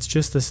small, it's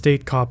just the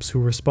state cops who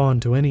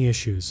respond to any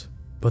issues,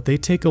 but they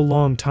take a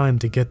long time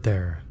to get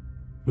there.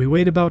 We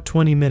wait about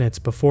 20 minutes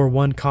before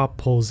one cop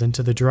pulls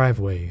into the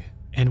driveway,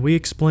 and we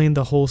explain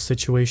the whole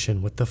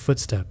situation with the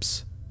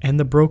footsteps and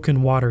the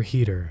broken water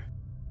heater.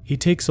 He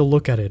takes a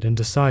look at it and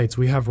decides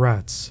we have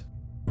rats.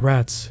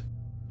 Rats.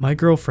 My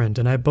girlfriend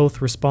and I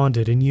both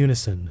responded in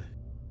unison.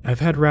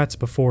 I've had rats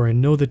before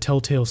and know the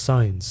telltale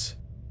signs.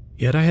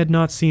 Yet I had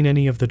not seen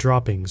any of the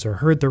droppings or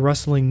heard the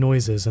rustling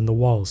noises in the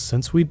walls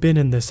since we'd been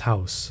in this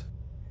house.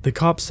 The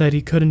cop said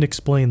he couldn't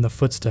explain the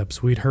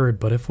footsteps we'd heard,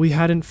 but if we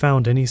hadn't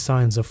found any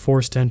signs of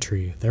forced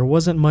entry, there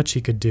wasn't much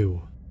he could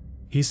do.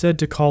 He said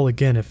to call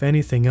again if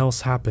anything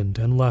else happened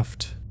and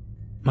left.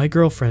 My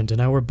girlfriend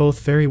and I were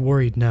both very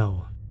worried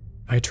now.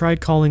 I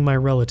tried calling my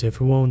relative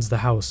who owns the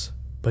house,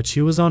 but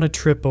she was on a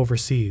trip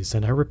overseas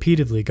and I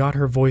repeatedly got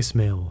her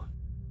voicemail.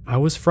 I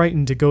was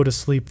frightened to go to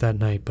sleep that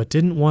night but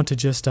didn't want to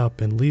just up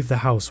and leave the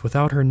house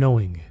without her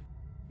knowing.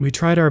 We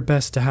tried our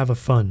best to have a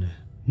fun,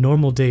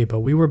 normal day, but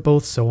we were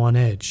both so on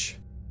edge.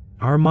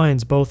 Our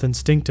minds both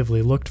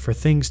instinctively looked for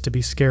things to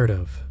be scared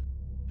of.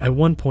 At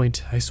one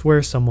point, I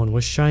swear someone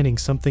was shining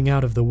something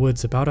out of the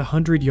woods about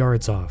 100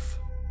 yards off.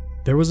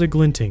 There was a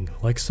glinting,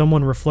 like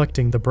someone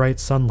reflecting the bright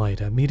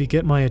sunlight at me to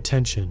get my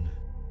attention.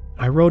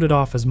 I wrote it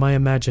off as my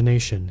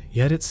imagination,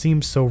 yet it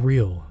seemed so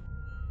real.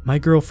 My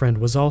girlfriend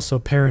was also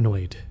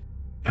paranoid.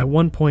 At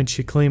one point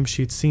she claimed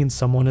she'd seen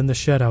someone in the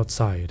shed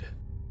outside.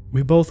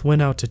 We both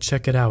went out to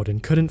check it out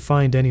and couldn't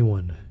find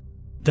anyone.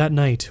 That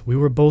night, we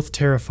were both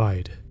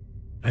terrified.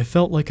 I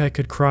felt like I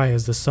could cry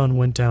as the sun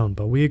went down,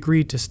 but we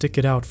agreed to stick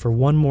it out for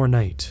one more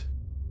night.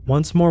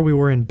 Once more we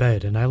were in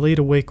bed and I laid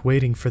awake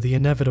waiting for the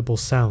inevitable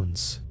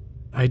sounds.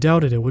 I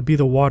doubted it would be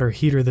the water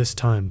heater this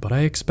time, but I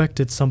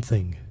expected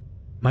something.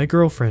 My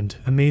girlfriend,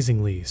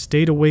 amazingly,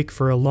 stayed awake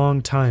for a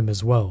long time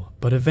as well,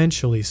 but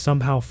eventually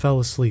somehow fell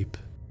asleep.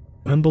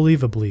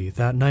 Unbelievably,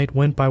 that night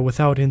went by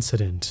without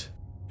incident.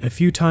 A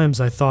few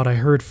times I thought I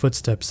heard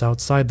footsteps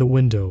outside the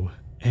window,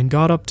 and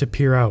got up to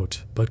peer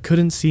out, but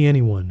couldn't see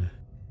anyone.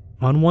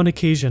 On one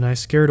occasion I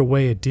scared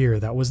away a deer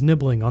that was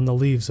nibbling on the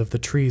leaves of the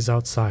trees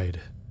outside,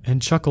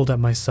 and chuckled at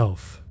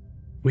myself.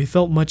 We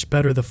felt much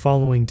better the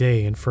following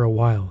day, and for a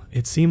while,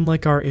 it seemed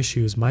like our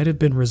issues might have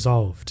been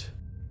resolved.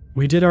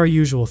 We did our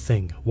usual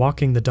thing,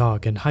 walking the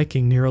dog and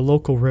hiking near a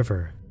local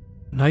river.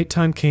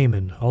 Nighttime came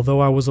and, although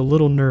I was a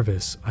little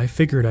nervous, I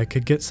figured I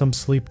could get some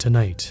sleep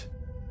tonight.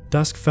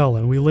 Dusk fell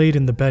and we laid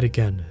in the bed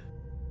again.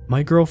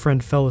 My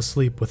girlfriend fell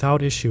asleep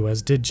without issue,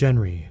 as did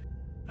Jenry.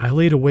 I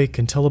laid awake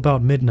until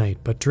about midnight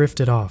but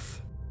drifted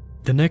off.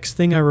 The next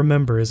thing I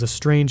remember is a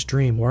strange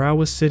dream where I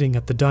was sitting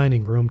at the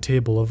dining room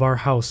table of our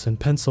house in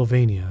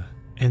Pennsylvania,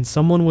 and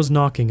someone was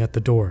knocking at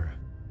the door.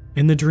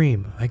 In the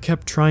dream, I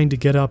kept trying to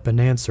get up and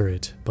answer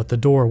it, but the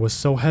door was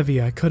so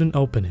heavy I couldn't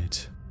open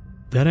it.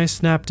 Then I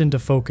snapped into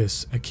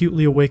focus,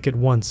 acutely awake at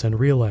once, and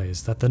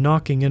realized that the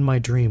knocking in my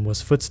dream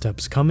was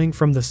footsteps coming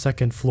from the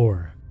second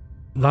floor.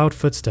 Loud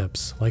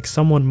footsteps, like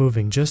someone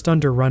moving just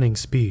under running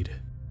speed.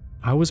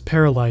 I was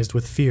paralyzed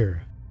with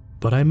fear,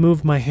 but I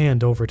moved my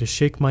hand over to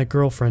shake my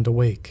girlfriend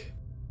awake.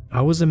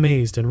 I was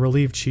amazed and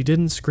relieved she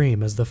didn't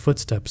scream, as the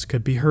footsteps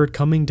could be heard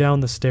coming down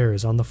the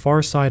stairs on the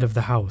far side of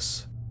the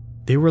house.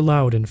 They were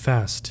loud and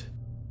fast,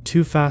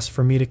 too fast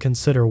for me to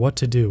consider what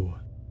to do.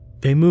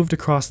 They moved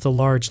across the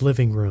large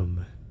living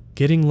room,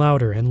 getting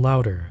louder and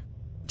louder.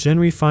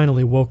 Jenry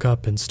finally woke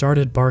up and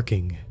started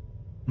barking.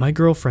 My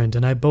girlfriend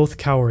and I both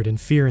cowered in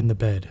fear in the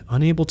bed,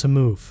 unable to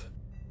move.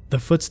 The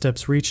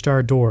footsteps reached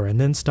our door and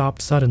then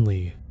stopped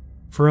suddenly.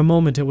 For a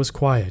moment it was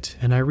quiet,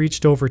 and I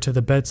reached over to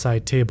the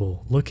bedside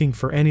table, looking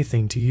for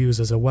anything to use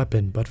as a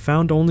weapon, but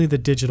found only the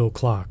digital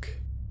clock.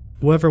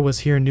 Whoever was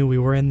here knew we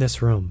were in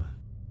this room.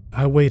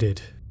 I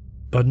waited,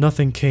 but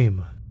nothing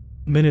came.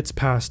 Minutes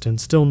passed and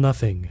still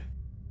nothing.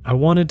 I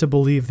wanted to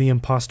believe the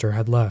imposter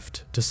had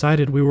left,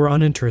 decided we were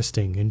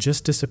uninteresting, and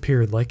just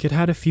disappeared like it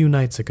had a few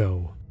nights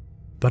ago.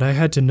 But I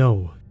had to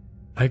know.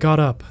 I got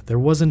up. There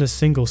wasn't a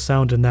single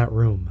sound in that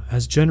room,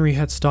 as Jenry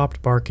had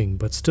stopped barking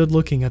but stood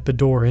looking at the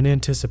door in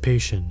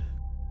anticipation.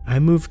 I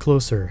moved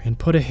closer and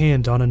put a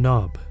hand on a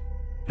knob.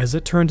 As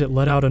it turned, it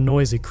let out a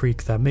noisy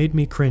creak that made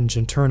me cringe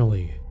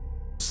internally.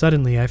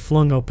 Suddenly I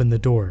flung open the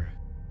door.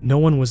 No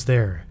one was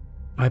there.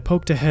 I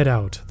poked a head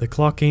out, the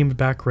clock aimed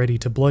back ready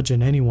to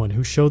bludgeon anyone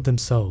who showed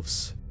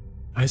themselves.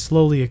 I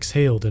slowly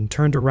exhaled and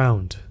turned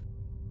around,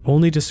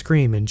 only to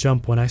scream and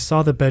jump when I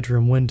saw the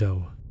bedroom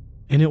window.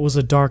 And it was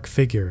a dark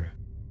figure,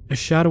 a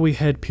shadowy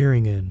head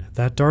peering in,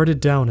 that darted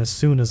down as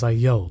soon as I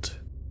yelled.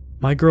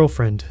 My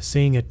girlfriend,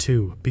 seeing it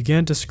too,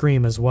 began to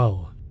scream as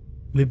well.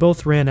 We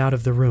both ran out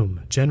of the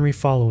room, Jenry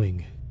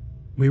following.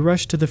 We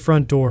rushed to the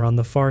front door on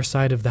the far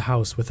side of the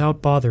house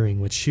without bothering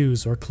with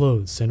shoes or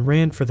clothes and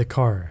ran for the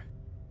car.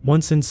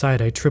 Once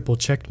inside, I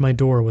triple-checked my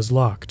door was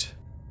locked.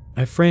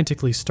 I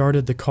frantically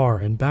started the car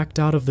and backed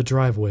out of the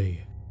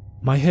driveway.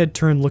 My head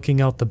turned looking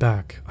out the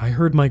back. I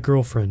heard my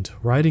girlfriend,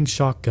 riding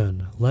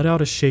shotgun, let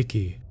out a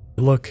shaky,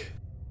 "Look."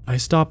 I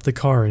stopped the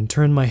car and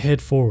turned my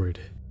head forward.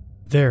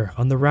 There,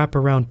 on the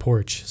wraparound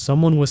porch,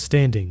 someone was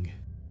standing.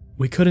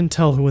 We couldn't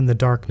tell who in the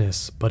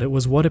darkness, but it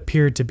was what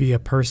appeared to be a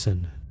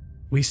person.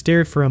 We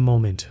stared for a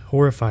moment,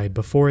 horrified,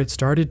 before it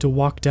started to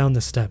walk down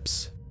the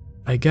steps.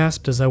 I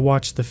gasped as I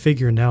watched the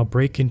figure now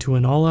break into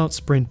an all-out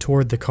sprint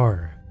toward the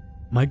car.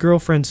 My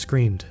girlfriend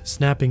screamed,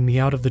 snapping me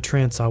out of the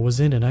trance I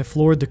was in, and I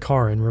floored the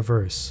car in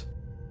reverse.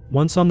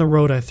 Once on the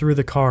road, I threw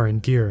the car in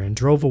gear and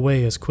drove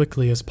away as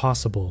quickly as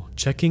possible,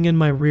 checking in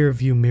my rear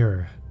view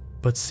mirror,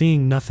 but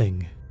seeing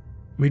nothing.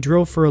 We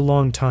drove for a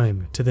long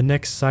time to the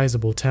next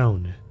sizable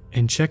town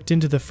and checked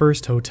into the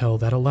first hotel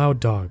that allowed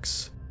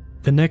dogs.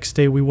 The next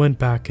day we went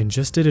back and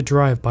just did a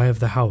drive-by of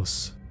the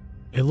house.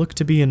 It looked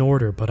to be in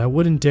order, but I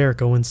wouldn't dare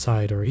go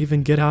inside or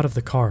even get out of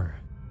the car.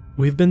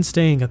 We've been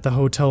staying at the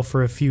hotel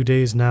for a few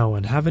days now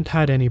and haven't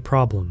had any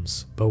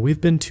problems, but we've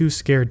been too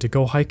scared to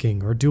go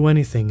hiking or do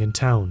anything in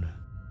town.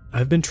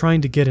 I've been trying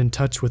to get in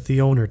touch with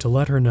the owner to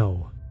let her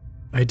know.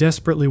 I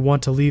desperately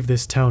want to leave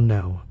this town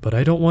now, but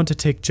I don't want to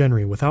take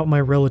Jenry without my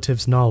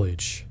relatives'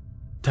 knowledge.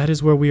 That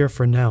is where we are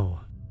for now.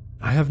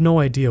 I have no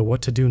idea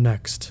what to do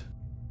next.